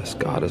like this.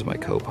 God is my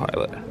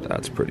co-pilot.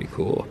 That's pretty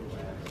cool.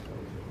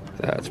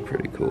 That's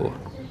pretty cool.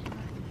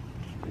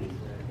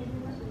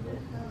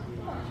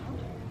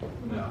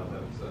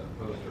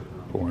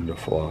 Born to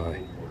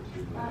Fly.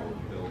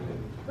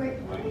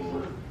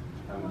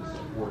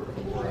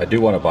 I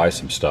do want to buy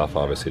some stuff,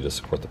 obviously, to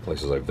support the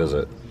places I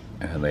visit.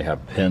 And they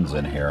have pins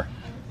in here.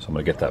 So I'm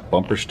going to get that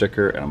bumper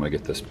sticker, and I'm going to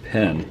get this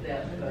pin.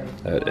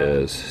 That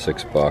is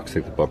 $6. I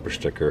think the bumper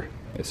sticker,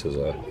 this is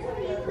a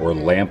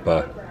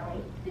Orlampa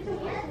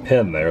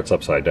pin there. It's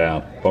upside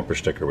down. Bumper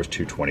sticker was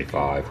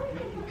 $2.25.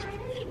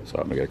 So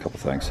I'm gonna get a couple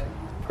things.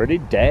 Pretty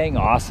dang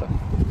awesome.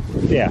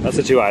 Yeah, that's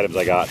the 2 items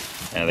I got,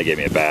 and they gave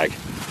me a bag.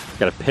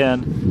 Got a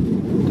pin.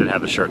 Didn't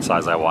have the shirt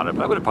size I wanted,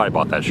 but I would have probably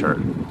bought that shirt.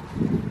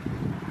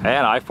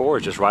 And I-4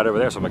 is just right over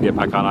there, so I'm gonna get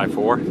back on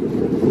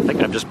I-4. I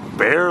think I'm just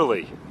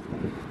barely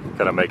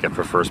gonna make it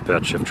for first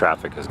pitch if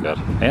traffic is good.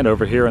 And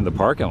over here in the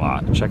parking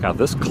lot, check out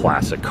this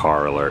classic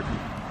car alert.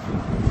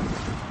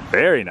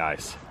 Very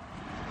nice.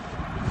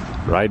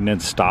 Riding in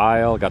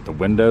style, got the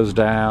windows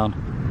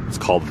down. It's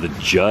called the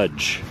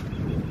Judge.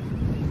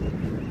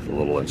 There's a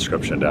little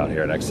inscription down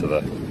here next to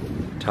the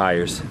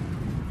tires.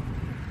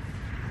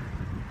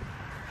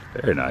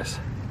 Very nice.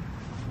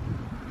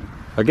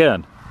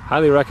 Again,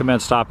 highly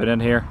recommend stopping in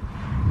here.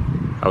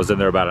 I was in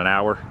there about an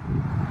hour.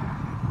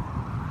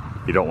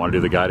 If you don't want to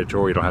do the guided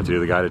tour, you don't have to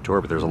do the guided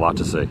tour, but there's a lot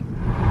to see.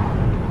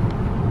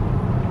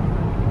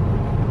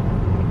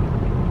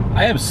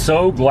 I am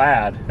so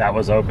glad that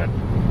was open.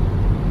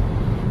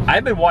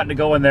 I've been wanting to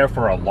go in there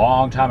for a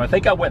long time. I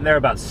think I went in there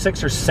about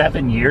 6 or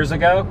 7 years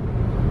ago.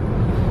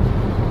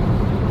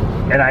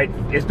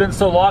 And it's been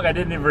so long I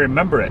didn't even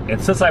remember it.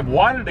 And since I've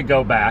wanted to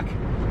go back,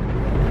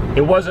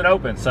 it wasn't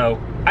open.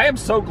 So I am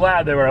so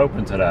glad they were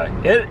open today.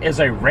 It is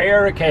a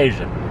rare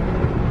occasion.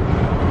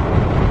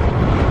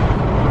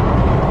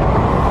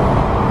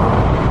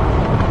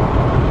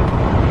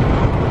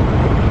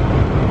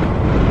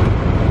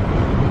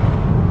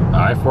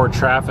 I-4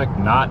 traffic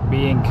not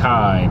being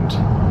kind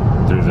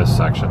through this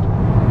section.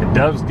 It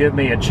does give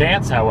me a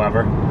chance,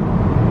 however,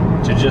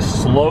 to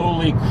just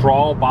slowly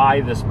crawl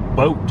by this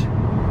boat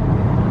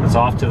that's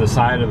off to the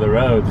side of the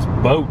road. This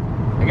boat,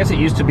 I guess it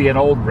used to be an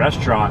old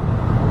restaurant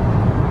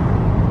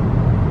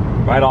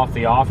right off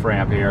the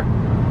off-ramp here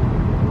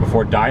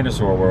before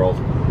Dinosaur World.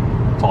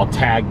 It's all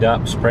tagged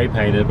up, spray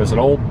painted, but it's an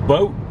old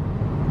boat.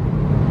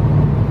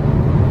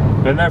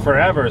 Been there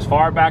forever, as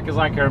far back as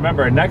I can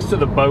remember. And next to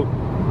the boat,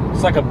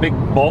 it's like a big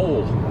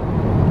bowl.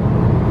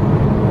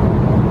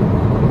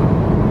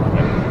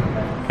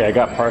 Okay, I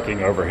got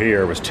parking over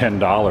here. It was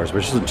 $10,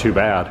 which isn't too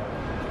bad.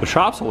 The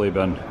shop's only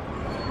been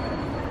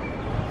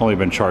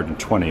charging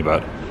 $20,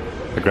 but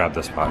I grabbed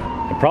this spot.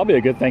 And probably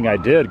a good thing I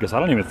did, because I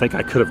don't even think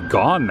I could have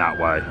gone that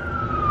way.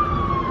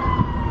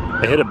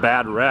 I hit a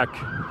bad wreck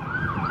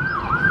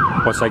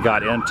once I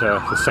got into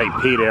the St.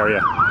 Pete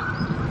area,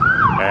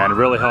 and it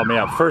really held me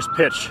up. First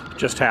pitch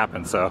just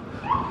happened, so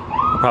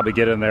I'll probably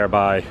get in there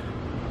by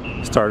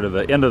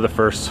the end of the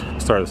first,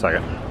 start of the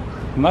second.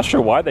 I'm not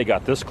sure why they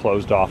got this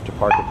closed off to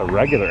park at the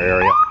regular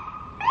area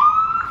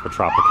for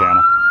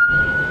Tropicana.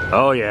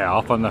 Oh yeah,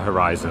 off on the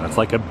horizon. It's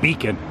like a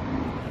beacon.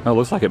 Oh, it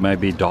looks like it might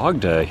be dog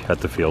day at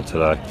the field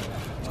today.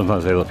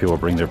 Sometimes they let people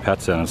bring their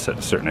pets in and sit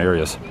in certain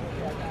areas.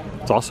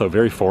 It's also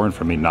very foreign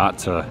for me not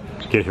to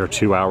get here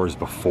 2 hours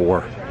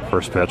before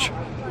first pitch,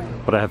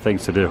 but I have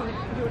things to do.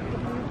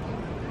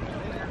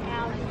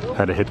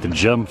 Had to hit the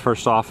gym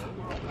first off,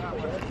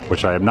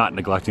 which I am not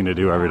neglecting to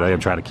do every day. I'm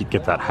trying to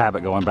get that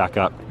habit going back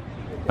up.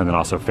 And then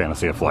also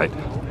fantasy of flight.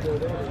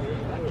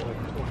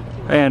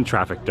 And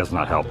traffic does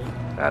not help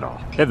at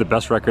all. They have the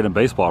best record in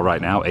baseball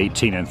right now,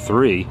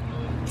 18-3.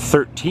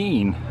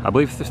 13, I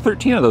believe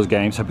 13 of those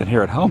games have been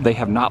here at home. They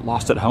have not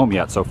lost at home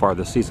yet so far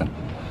this season.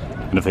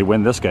 And if they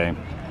win this game,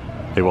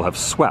 they will have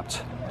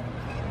swept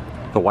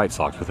the White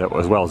Sox with it,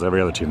 as well as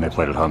every other team they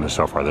played at home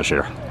so far this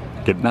year.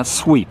 Getting that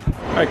sweep.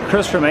 All right,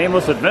 Chris from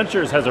Aimless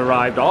Adventures has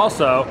arrived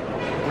also.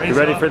 You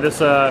ready for this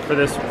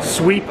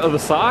sweep of the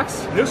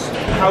Sox? This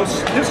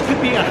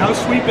could be a house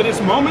sweep at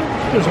this moment.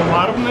 There's a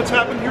lot of them that's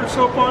happened here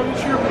so far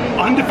this year.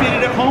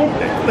 Undefeated at home.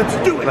 Let's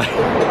do it.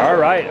 All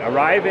right,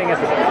 arriving at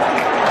the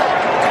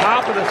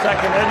top of the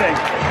second inning.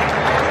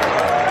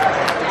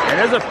 And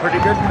there's a pretty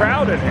good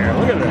crowd in here.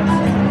 Look at this.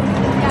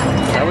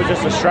 That was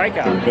just a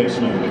strikeout.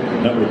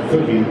 Baseman number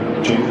 30,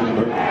 James.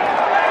 There's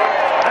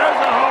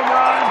a home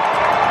run.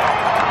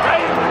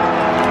 Right.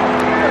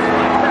 Just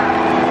like that.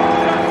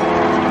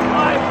 Just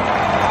like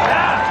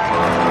that.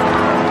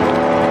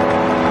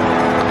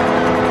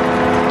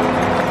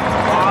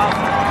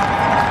 Awesome.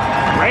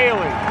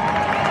 Rayleigh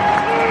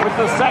with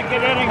the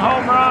second inning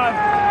home run.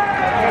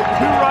 A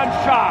 2-run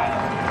shot.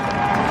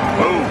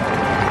 Boom.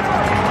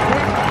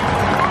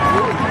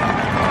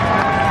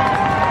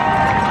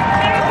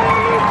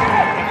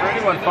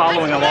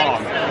 Following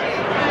along.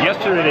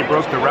 Yesterday they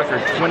broke the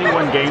record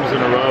 21 games in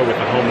a row with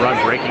a home run,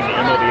 breaking the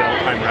MLB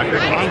all-time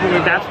record.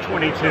 That's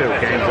 22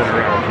 games in a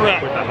row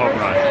with a home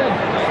run.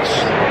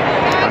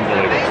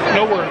 Unbelievable.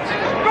 No words.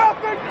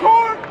 Traffic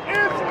court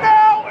is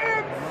now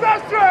in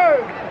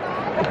session!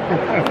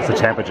 It's the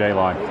Tampa J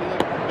line.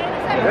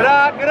 Get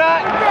up, get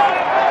up!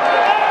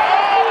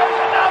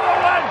 Another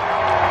one!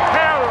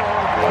 Harold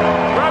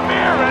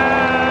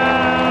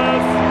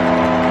Ramirez!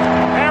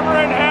 Hammer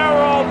and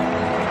Harold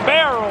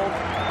barreled.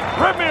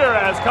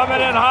 Ramirez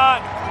coming in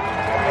hot.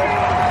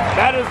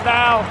 That is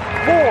now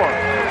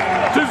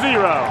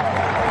 4-0.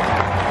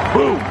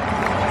 Boom.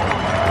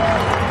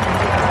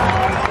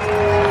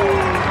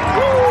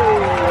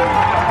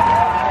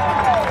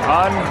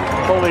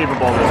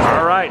 Unbelievable.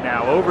 All right,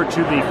 now over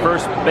to the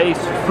first base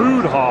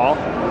food hall,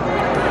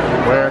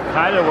 where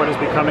kind of what is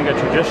becoming a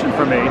tradition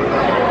for me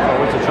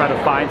is to try to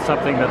find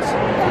something that's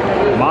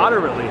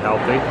moderately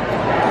healthy.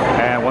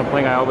 And one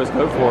thing I always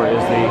go for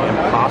is the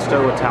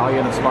impasto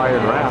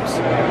Italian-inspired wraps.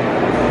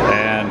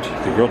 And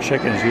the grilled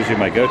chicken is usually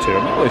my go-to.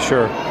 I'm not really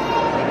sure.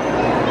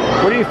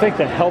 What do you think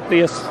the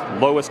healthiest,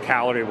 lowest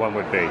calorie one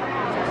would be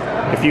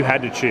if you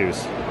had to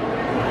choose?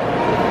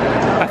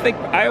 I think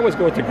I always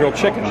go with the grilled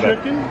chicken, but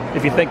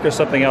if you think there's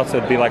something else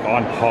that'd be like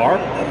on par,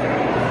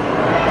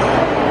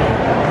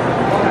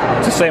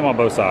 it's the same on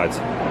both sides.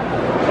 I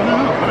don't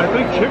know, but I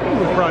think chicken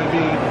would probably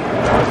be...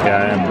 Yeah,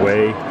 I am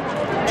way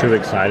too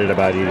excited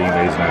about eating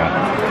these now.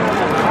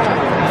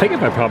 I think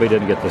if I probably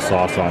didn't get the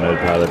sauce on it, it'd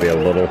probably be a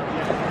little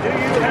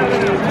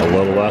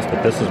less,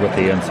 but this is what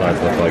the insides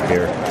look like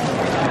here.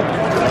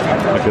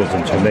 Like there's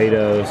some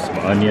tomatoes, some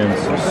onions,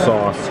 some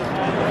sauce,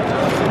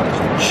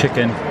 some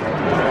chicken.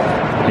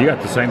 You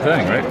got the same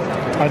thing, right?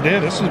 I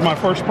did. This is my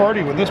first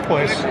party with this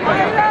place.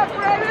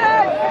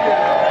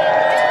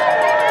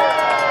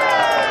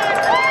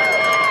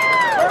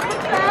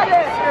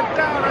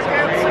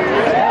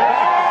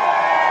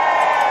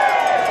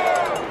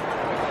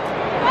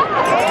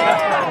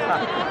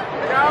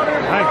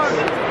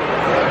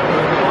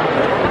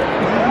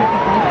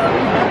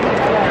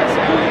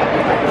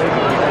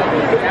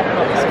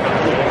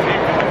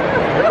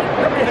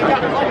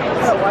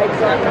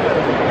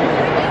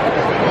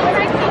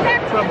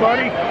 What's up,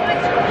 buddy?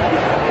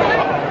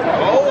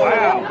 Oh,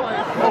 wow.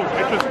 Oh,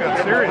 it just got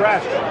serious.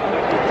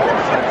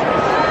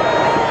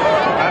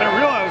 I didn't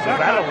realize that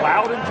got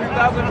allowed in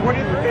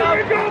 2023.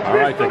 All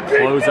right, to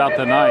close out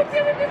the night,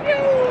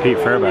 Pete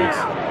Fairbanks.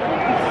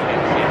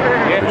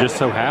 It just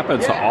so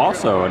happens to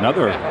also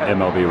another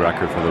MLB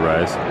record for the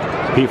Rays.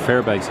 Pete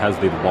Fairbanks has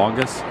the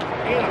longest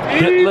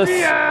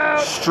hitless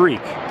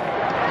streak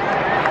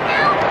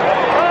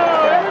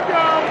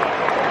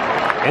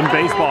in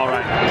baseball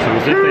right now. So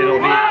as if they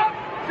don't need...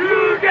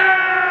 Two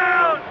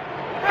down!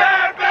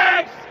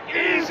 Fairbanks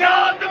is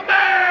on the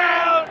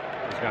mound!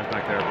 These guys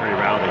back there are pretty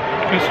rowdy.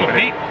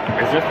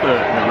 As if the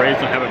Rays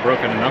haven't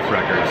broken enough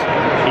records.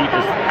 Pete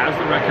has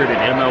the record in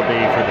MLB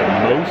for the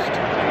most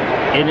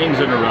innings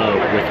in a row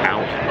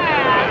without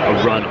a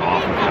run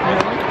off of him.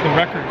 The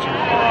records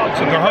are,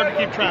 so they're hard to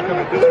keep track of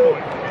at this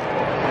point.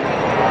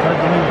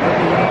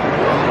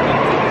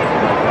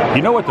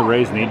 You know what the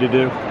Rays need to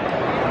do?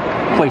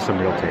 Play some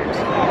real teams.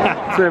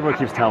 That's what everyone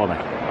keeps telling me.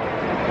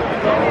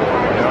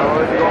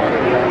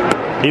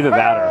 Either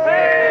that or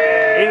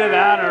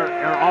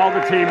all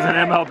the teams in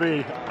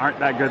MLB aren't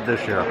that good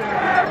this year.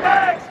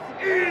 Fairbanks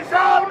is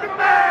on the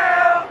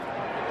mound!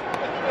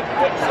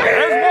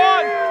 There's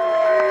one!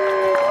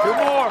 Two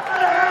more.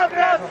 Have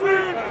that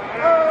sweep!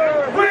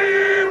 We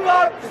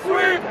want the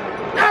sweep!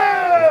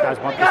 You guys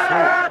want the sweep?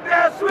 Have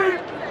that sweep!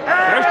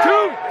 There's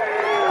two!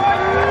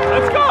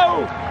 Let's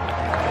go!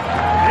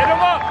 Hit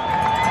him up!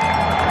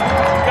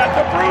 Got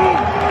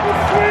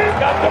broom.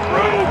 Got the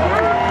broom.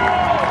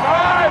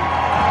 Time.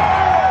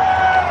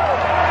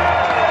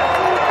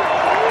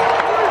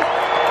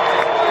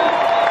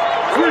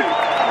 Sweep,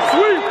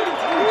 sweep,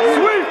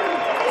 sweep,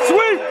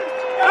 sweep.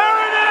 There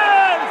it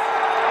is.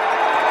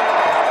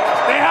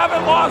 They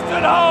haven't lost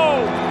at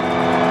home.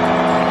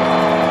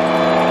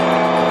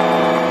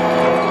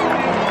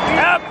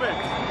 Epic.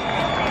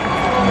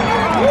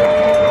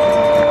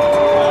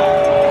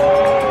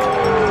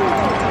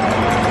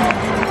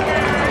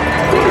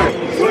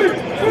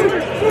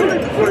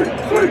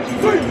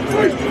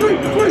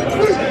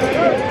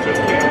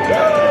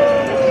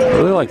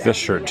 I really like this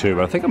shirt too,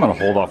 but I think I'm gonna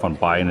hold off on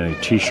buying any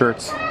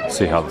t-shirts,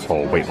 see how this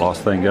whole weight loss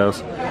thing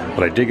goes.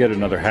 But I did get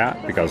another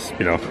hat because,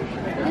 you know,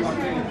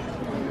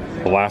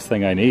 the last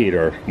thing I need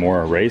are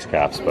more raise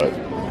caps, but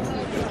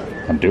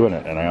I'm doing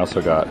it. And I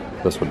also got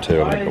this one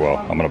too.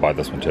 I'm gonna buy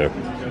this one too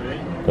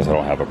because I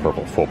don't have a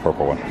full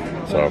purple one.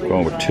 So I'm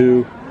going with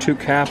two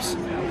caps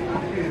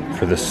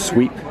for this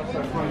sweep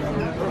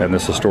and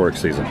this historic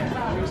season.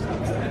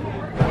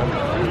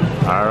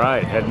 All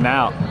right, heading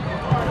out.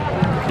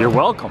 You're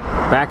welcome.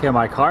 Back in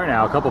my car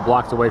now, a couple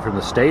blocks away from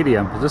the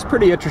stadium. It's this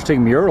pretty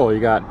interesting mural. You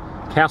got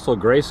Castle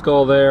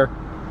Grayskull there,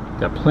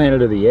 got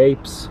Planet of the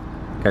Apes,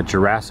 got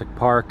Jurassic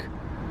Park,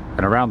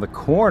 and around the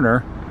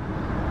corner,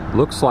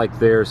 looks like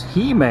there's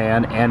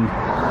He-Man and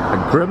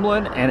a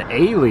Gremlin and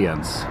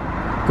aliens.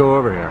 Go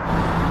over here.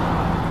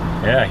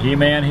 Yeah,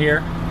 He-Man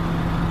here.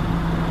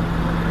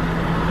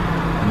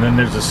 And then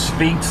there's a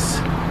Sphinx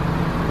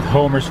with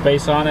Homer's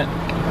face on it.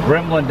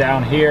 Gremlin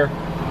down here.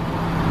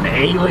 An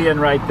alien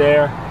right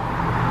there.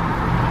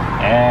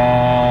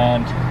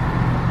 And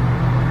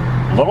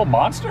little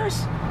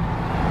monsters?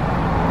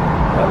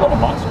 Little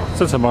monsters.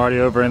 Since I'm already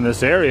over in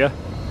this area,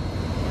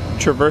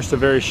 traversed a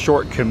very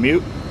short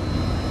commute,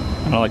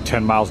 I don't know, like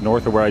 10 miles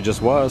north of where I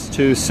just was,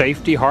 to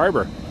Safety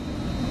Harbor.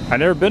 I've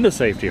never been to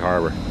Safety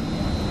Harbor.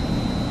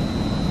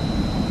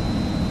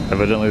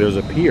 Evidently there's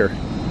a pier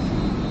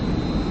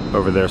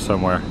over there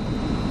somewhere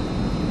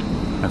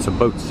and some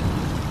boats.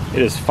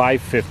 It is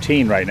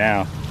 5:15 right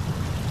now,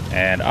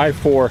 and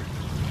I-4,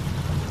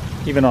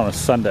 even on a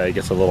Sunday,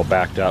 gets a little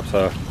backed up,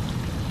 so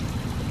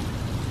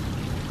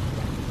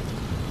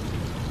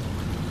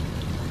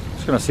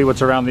just gonna see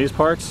what's around these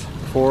parts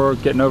before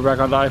getting over back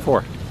onto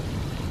I-4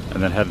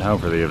 and then heading home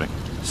for the evening.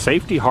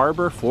 Safety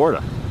Harbor,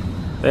 Florida.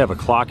 They have a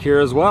clock here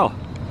as well.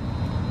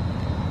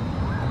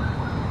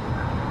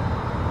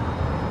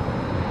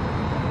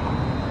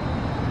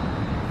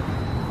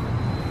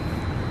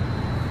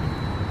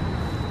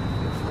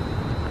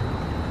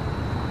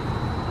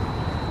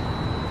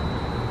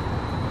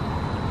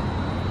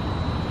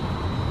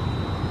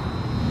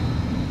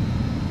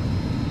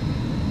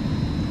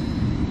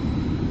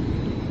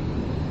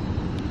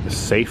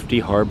 Safety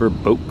Harbor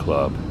Boat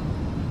Club.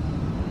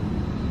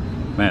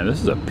 Man,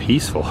 this is a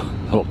peaceful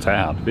little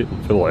town,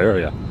 little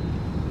area.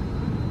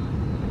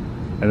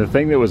 And the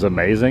thing that was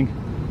amazing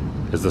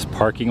is this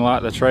parking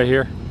lot that's right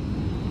here.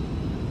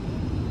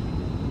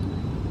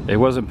 It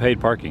wasn't paid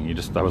parking.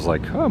 I was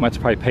like, oh, I might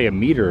probably pay a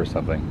meter or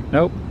something.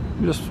 Nope,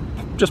 you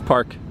just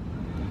park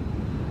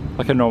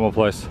like a normal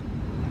place.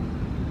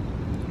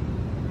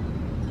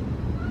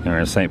 You're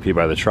in St. Pete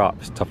by the Trop.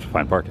 It's tough to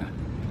find parking.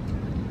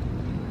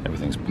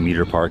 Everything's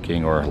meter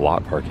parking or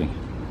lot parking.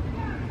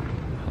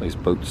 All these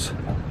boats.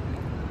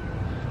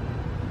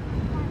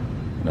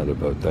 Another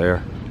boat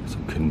there.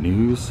 Some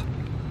canoes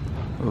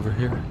over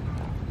here.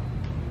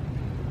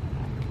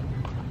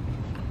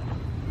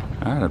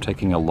 All right, I'm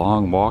taking a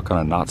long walk on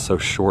a not so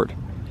short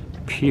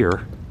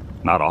pier.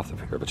 Not off the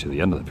pier, but to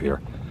the end of the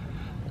pier.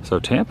 So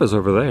Tampa's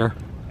over there,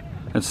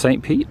 and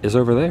St. Pete is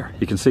over there.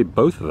 You can see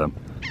both of them.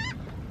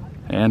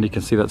 And you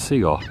can see that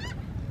seagull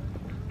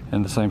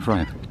in the same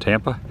frame.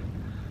 Tampa,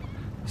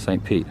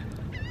 St. Pete.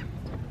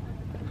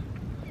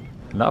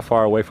 Not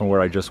far away from where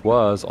I just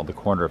was, on the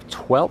corner of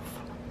 12th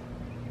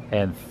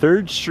and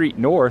 3rd Street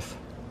North.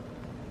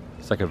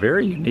 It's like a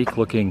very unique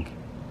looking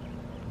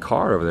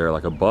car over there,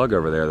 like a bug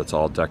over there that's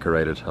all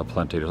decorated up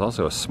plenty. There's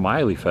also a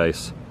smiley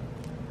face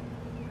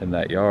in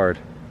that yard.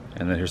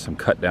 And then here's some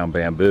cut down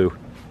bamboo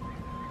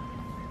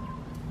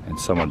and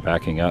someone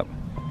backing up.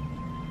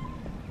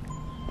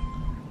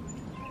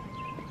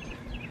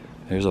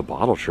 There's a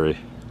bottle tree.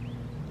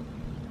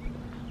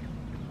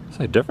 It's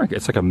like different.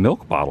 It's like a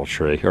milk bottle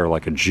tree or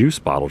like a juice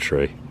bottle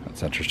tree.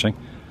 That's interesting.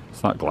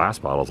 It's not glass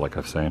bottles like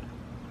I've seen.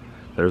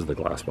 There's the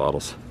glass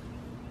bottles.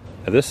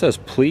 Now this says,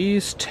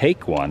 please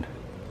take one.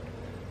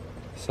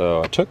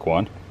 So I took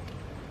one.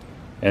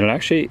 And it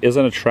actually is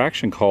an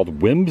attraction called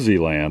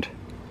Whimzeyland,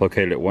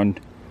 located at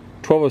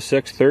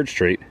 1206 3rd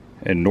Street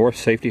in North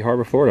Safety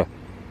Harbor, Florida.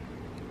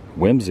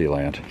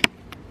 Whimzeyland.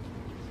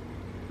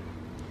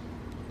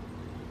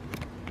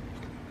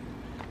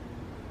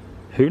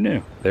 Who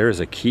knew? There is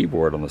a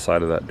keyboard on the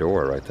side of that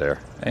door right there.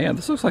 And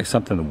this looks like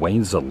something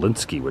Wayne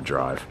Zielinski would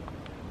drive.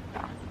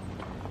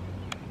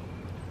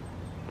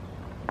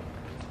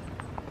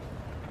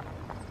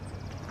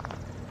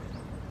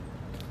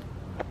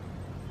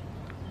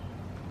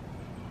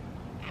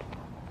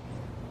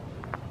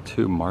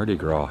 2 Mardi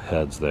Gras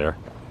heads there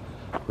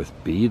with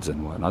beads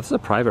and whatnot. This is a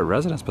private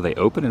residence, but they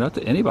open it up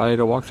to anybody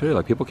to walk through.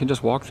 Like, people can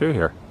just walk through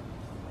here.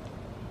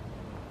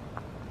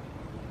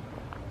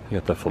 You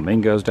got the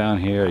flamingos down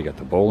here, you got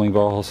the bowling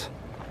balls.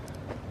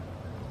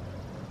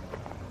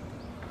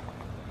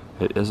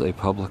 It is a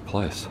public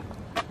place.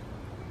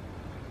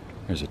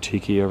 There's a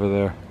tiki over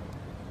there.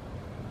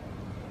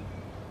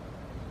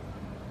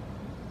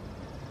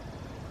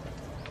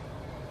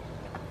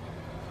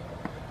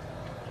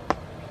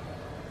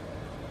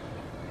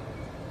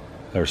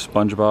 There's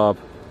SpongeBob.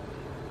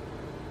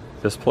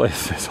 This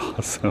place is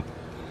awesome.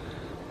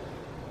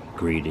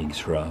 Greetings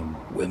from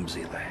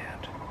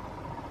Whimzeyland.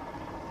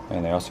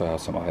 And they also have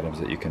some items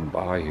that you can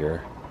buy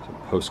here. Some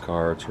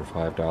postcards for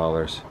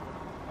 $5.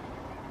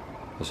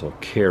 This little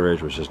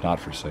carriage, which is not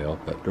for sale,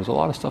 but there's a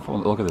lot of stuff.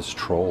 Look at this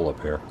troll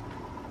up here,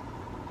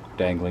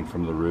 dangling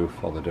from the roof,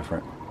 all the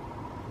different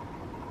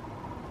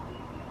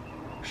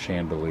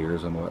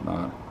chandeliers and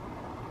whatnot.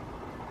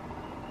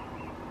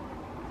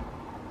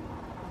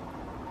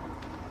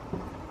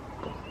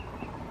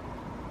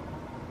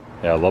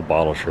 Yeah, I love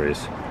bottle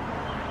trees.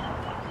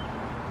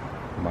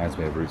 Reminds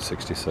me of Route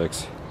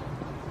 66.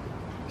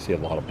 I see a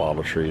lot of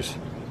bottle trees.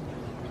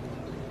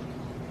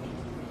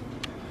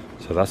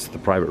 So that's the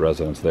private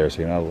residence there, so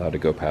you're not allowed to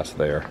go past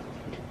there.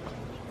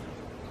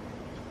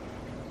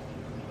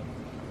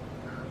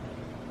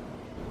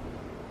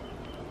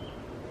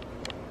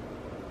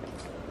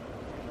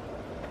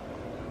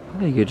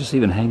 Yeah, you could just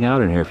even hang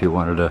out in here if you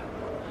wanted to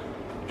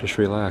just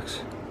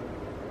relax.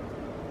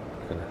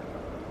 Like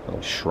a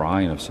little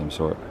shrine of some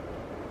sort.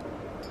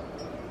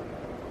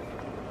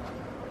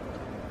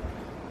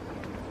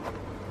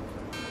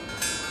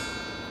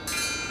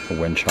 A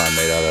wind chime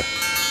made out of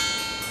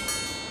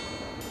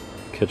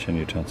kitchen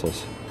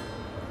utensils,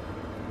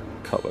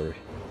 cutlery.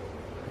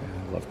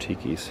 Yeah, I love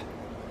tikis.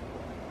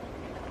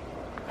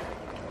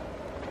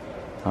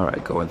 All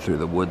right, going through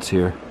the woods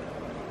here.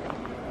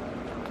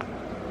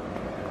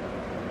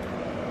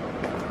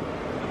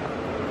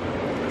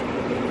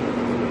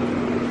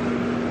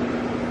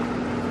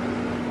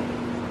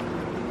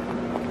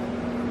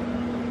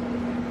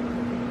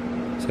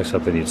 It's like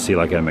something you'd see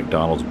like in a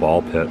McDonald's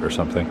ball pit or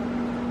something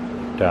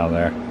down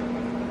there.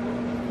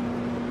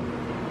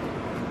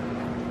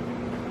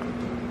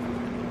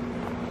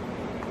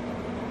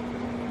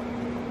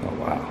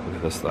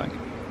 This thing.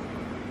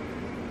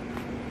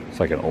 It's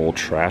like an old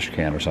trash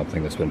can or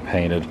something that's been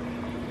painted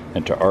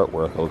into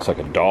artwork. It looks like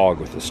a dog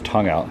with his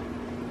tongue out.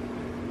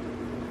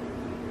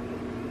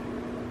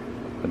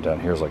 And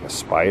down here's like a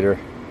spider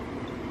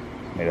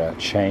made out of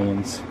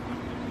chains.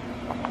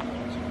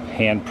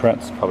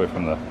 Handprints, probably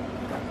from the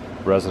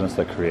residents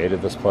that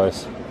created this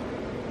place.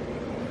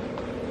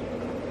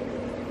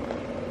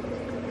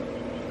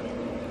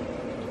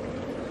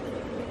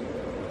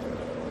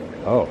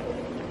 Oh.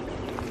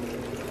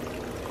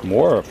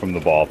 More from the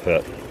ball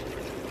pit.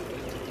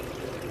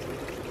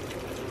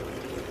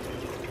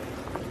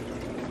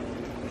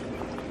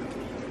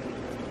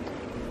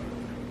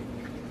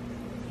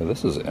 Now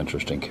this is an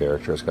interesting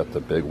character. It's got the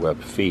big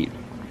webbed feet,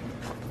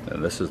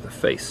 and this is the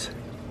face.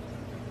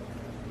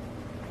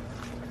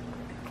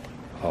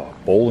 Oh,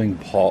 a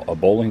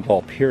bowling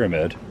ball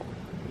pyramid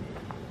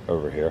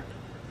over here,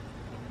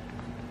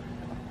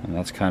 and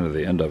that's kind of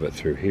the end of it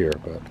through here.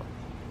 But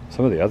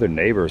some of the other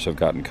neighbors have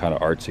gotten kind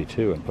of artsy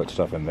too and put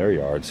stuff in their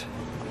yards.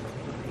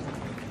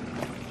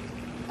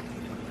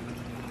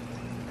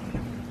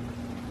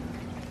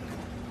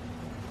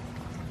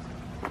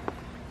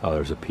 Oh,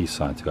 there's a peace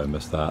sign too, I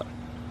missed that.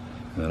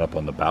 And then up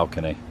on the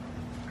balcony,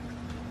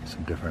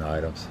 some different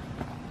items.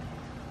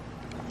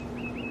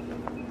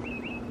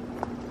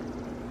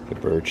 The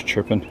birds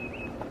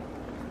chirping.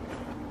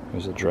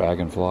 There's a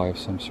dragonfly of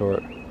some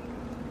sort.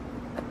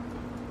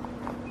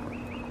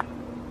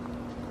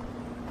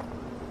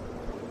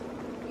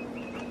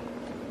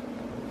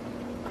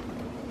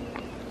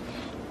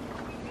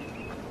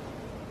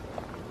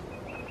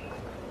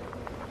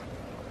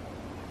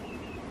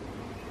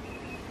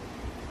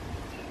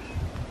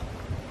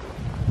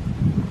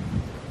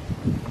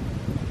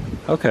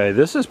 Okay,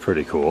 this is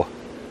pretty cool.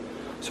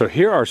 So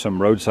here are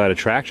some roadside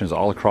attractions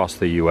all across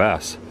the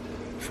US.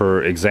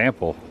 For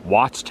example,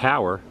 Watts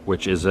Tower,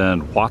 which is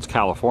in Watts,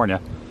 California,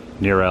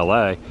 near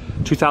LA,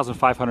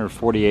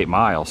 2,548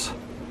 miles.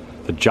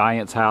 The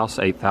Giants House,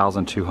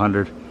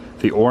 8,200.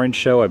 The Orange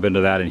Show, I've been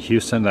to that in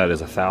Houston, that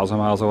is 1,000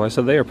 miles away.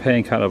 So they are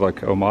paying kind of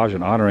like homage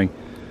and honoring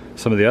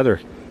some of the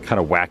other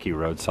kind of wacky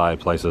roadside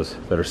places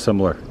that are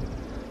similar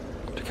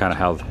to kind of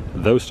how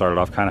those started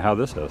off, kind of how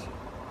this is.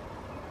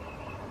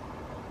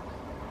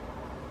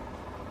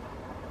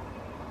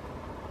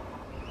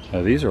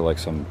 Now these are like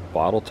some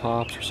bottle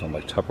tops or some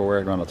like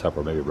Tupperware, not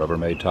Tupperware, maybe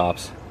Rubbermaid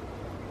tops.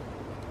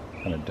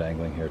 Kind of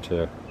dangling here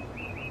too.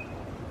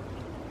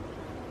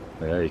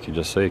 But yeah, you can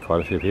just see quite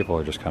a few people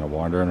are just kind of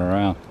wandering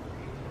around.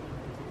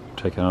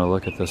 Taking a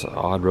look at this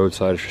odd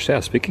roadside.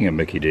 Yeah, speaking of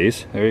Mickey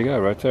D's, there you go,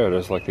 right there.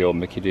 There's like the old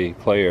Mickey D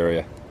play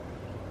area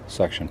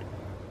section.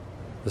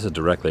 This is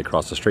directly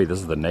across the street. This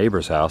is the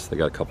neighbor's house. They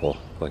got a couple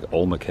like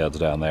Olmec heads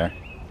down there.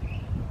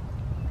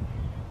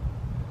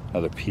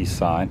 Another peace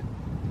sign.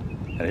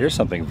 And here's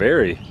something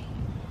very,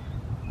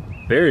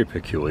 very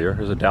peculiar.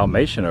 There's a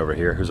Dalmatian over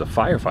here who's a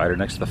firefighter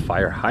next to the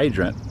fire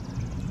hydrant.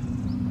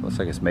 Looks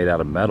like it's made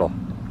out of metal.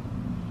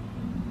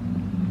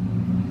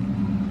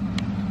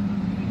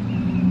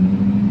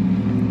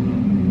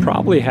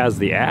 Probably has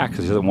the axe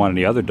because he doesn't want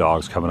any other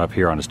dogs coming up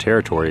here on his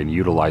territory and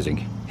utilizing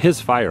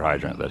his fire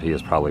hydrant that he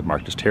has probably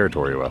marked his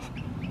territory with.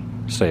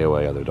 Stay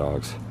away, other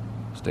dogs.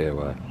 Stay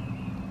away.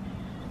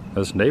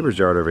 This neighbor's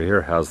yard over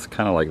here has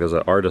kind of like, there's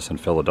an artist in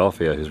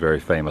Philadelphia who's very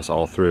famous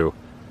all through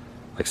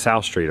like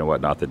South Street and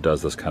whatnot that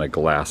does this kind of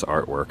glass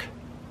artwork.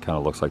 Kind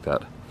of looks like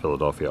that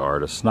Philadelphia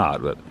artist. It's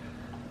not, but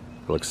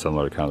it looks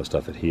similar to kind of the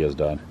stuff that he has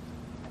done.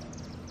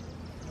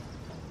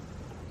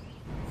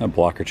 A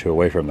block or two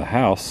away from the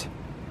house,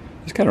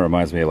 this kind of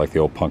reminds me of like the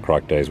old punk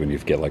rock days when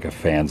you'd get like a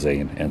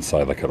fanzine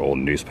inside like an old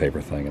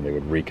newspaper thing and they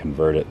would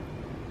reconvert it.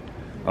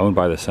 Owned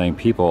by the same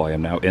people, I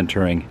am now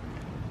entering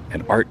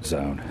an art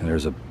zone, and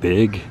there's a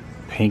big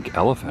pink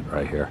elephant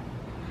right here.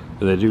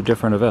 They do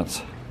different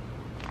events.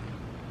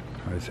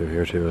 Right through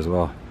here too as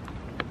well.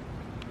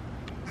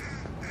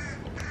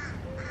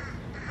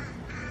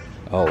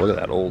 Oh, look at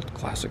that old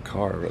classic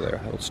car over there,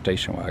 that old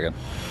station wagon.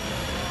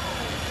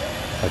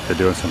 Like they're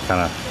doing some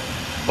kind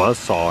of buzz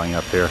sawing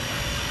up here.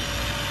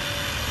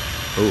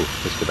 Ooh,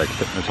 this could like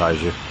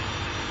hypnotize you.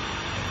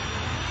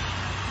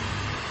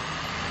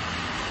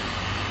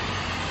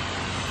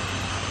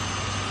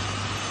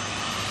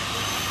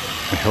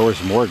 And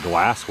there's more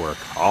glass work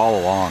all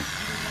along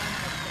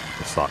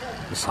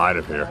the side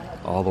of here,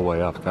 all the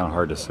way up. Kind of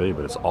hard to see,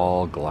 but it's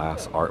all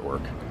glass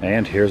artwork.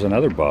 And here's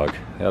another bug.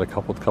 They had a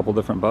couple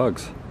different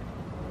bugs.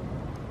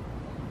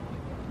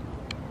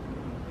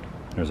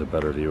 There's a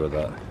better view of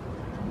that.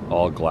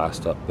 All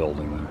glassed up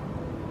building there.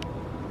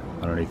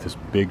 Underneath this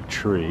big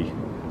tree,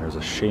 there's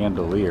a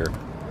chandelier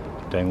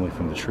dangling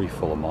from the tree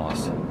full of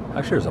moss.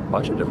 Actually, there's a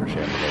bunch of different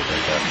chandeliers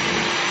right there.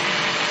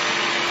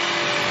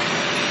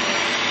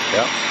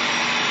 Yep.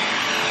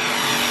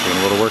 Doing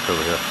a little work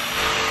over here.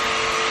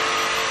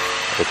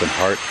 Open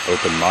heart,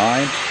 open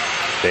mind.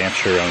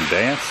 Dance your own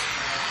dance.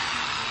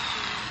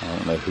 I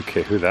don't know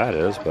who that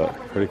is, but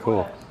pretty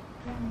cool.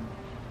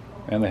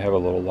 And they have a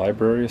little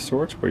library of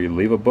sorts where you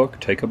leave a book,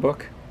 take a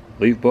book,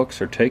 leave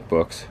books or take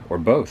books, or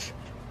both.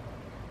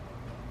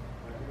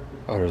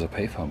 Oh, there's a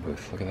payphone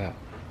booth. Look at that.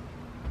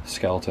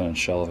 Skeleton and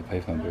shell of a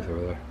payphone booth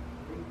over there.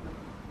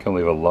 You can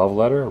leave a love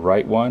letter,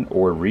 write one,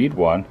 or read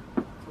one.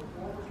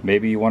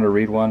 Maybe you want to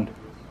read one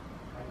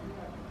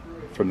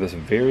from this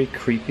very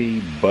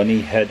creepy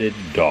bunny-headed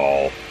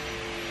doll.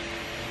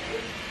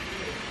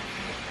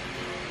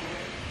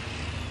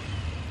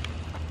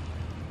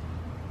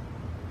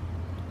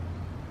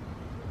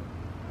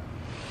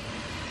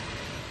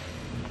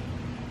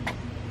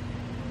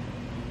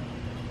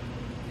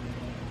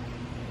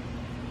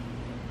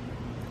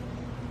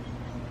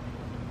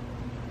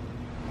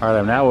 Alright,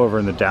 I'm now over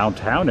in the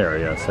downtown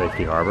area of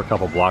Safety Harbor, a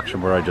couple blocks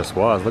from where I just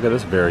was. Look at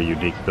this very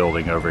unique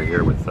building over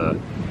here with the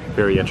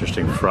very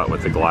interesting front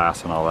with the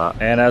glass and all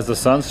that. And as the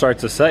sun starts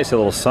to set, see a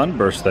little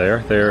sunburst there.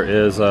 There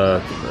is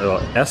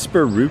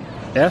Espiritu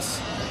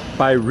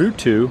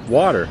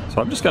water.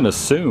 So I'm just going to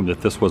assume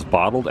that this was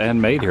bottled and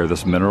made here,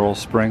 this mineral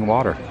spring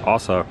water.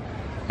 Also,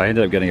 I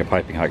ended up getting a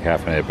piping hot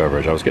caffeinated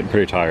beverage. I was getting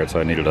pretty tired, so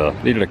I needed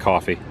a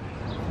coffee.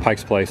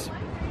 Pike's Place.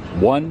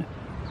 1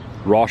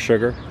 raw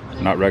sugar.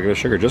 Not regular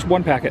sugar, just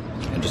 1 packet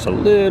and just a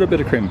little bit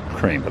of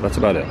cream, but that's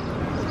about it.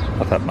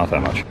 Not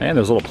that much. And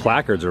there's little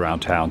placards around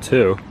town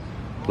too,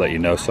 let you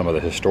know some of the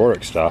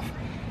historic stuff.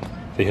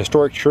 The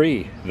historic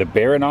tree, the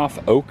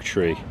Baranoff oak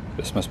tree.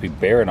 This must be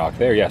Baranoff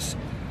there, yes.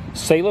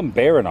 Salem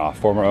Baranoff,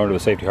 former owner of the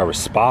Safety Harbor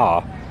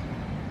Spa.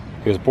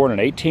 He was born in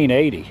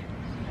 1880.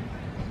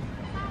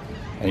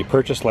 And he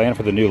purchased land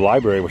for the new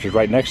library, which is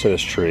right next to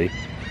this tree.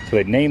 So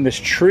they named this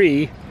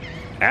tree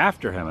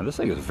after him, and this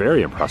thing is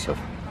very impressive.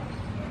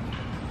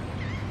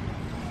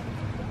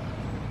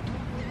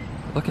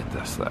 Look at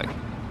this thing.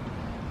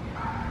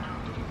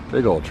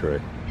 Big old tree.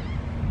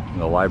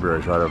 And the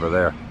library's right over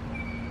there.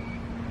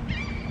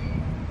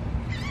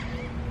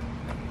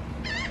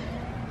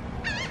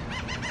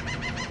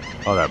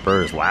 Oh, that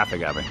bird is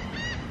laughing at me.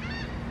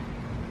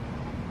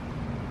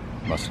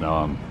 Must know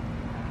I'm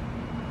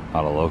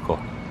not a local.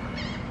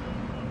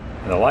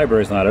 And the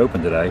library's not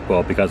open today,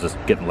 well, because it's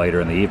getting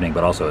later in the evening,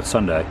 but also it's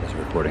Sunday, as a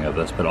recording of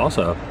this. But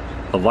also,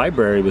 the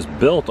library was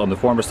built on the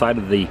former site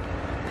of the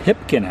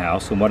Hipkin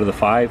House in one of the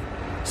 5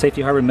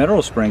 Safety Harbor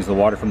mineral springs. The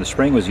water from the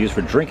spring was used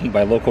for drinking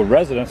by local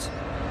residents.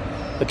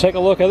 But take a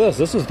look at this.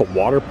 This is the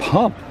water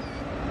pump.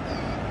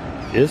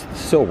 Is it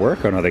still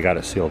work? Oh no, they got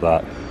it sealed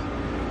up.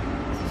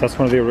 That's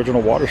one of the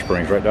original water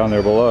springs right down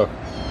there below.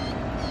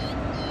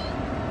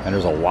 And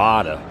there's a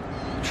lot of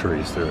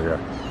trees through here.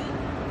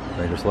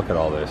 I mean, just look at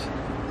all this.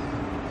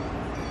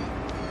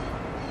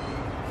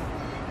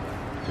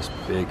 Just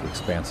big,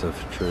 expansive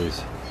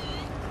trees.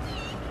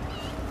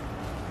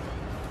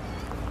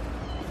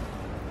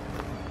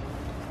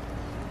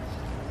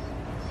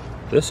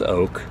 This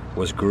oak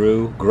was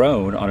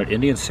grown on an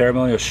Indian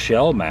ceremonial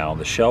shell mound.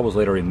 The shell was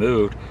later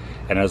removed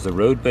And as the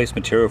road-based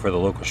material for the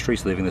local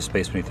streets leaving the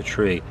space beneath the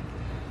tree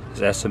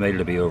is estimated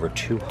to be over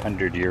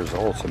 200 years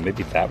old. So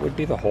maybe that would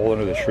be the hole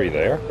under the tree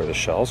there, where the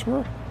shells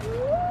were?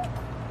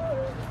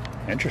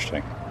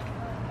 Interesting.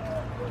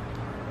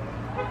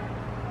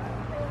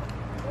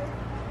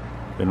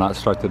 Did not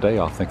start the day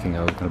off thinking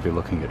I was going to be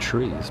looking at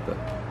trees, but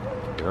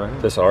here I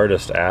am. This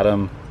artist,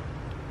 Adam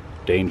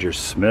Danger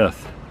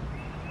Smith,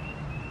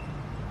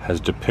 has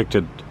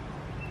depicted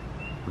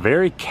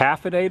very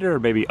caffeinated or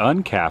maybe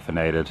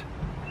uncaffeinated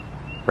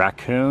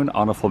raccoon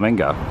on a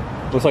flamingo.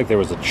 Looks like there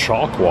was a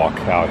chalk walk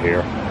out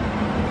here.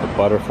 A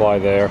butterfly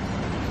there.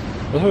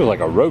 This looks like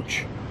a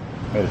roach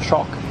made of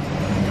chalk.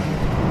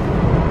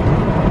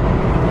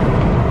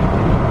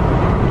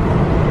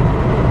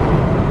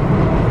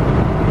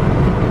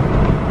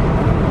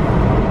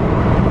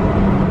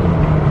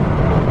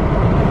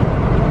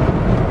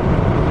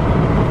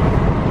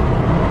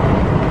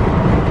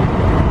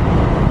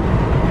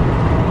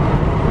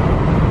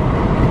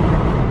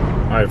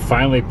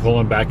 Finally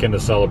pulling back into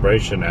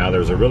Celebration now.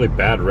 There's a really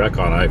bad wreck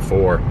on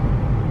I-4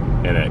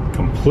 and it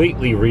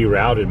completely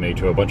rerouted me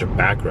to a bunch of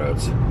back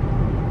roads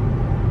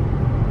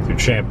through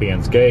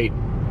Champions Gate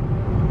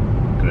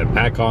and then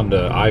back onto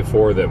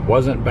I-4 that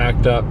wasn't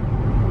backed up,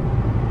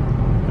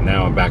 and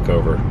now I'm back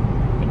over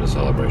into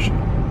Celebration.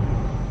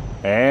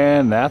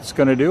 And that's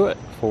gonna do it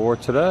for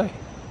today.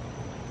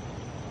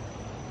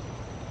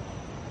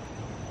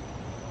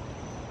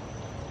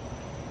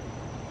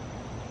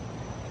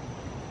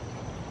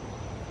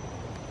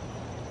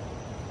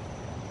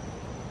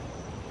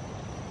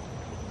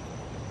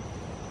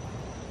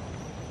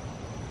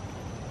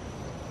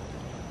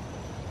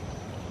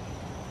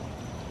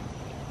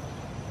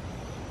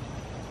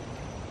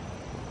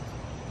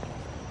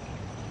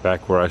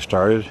 Back where I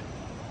started,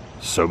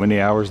 so many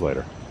hours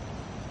later.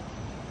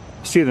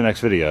 See you in the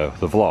next video.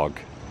 The vlog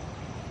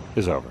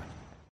is over.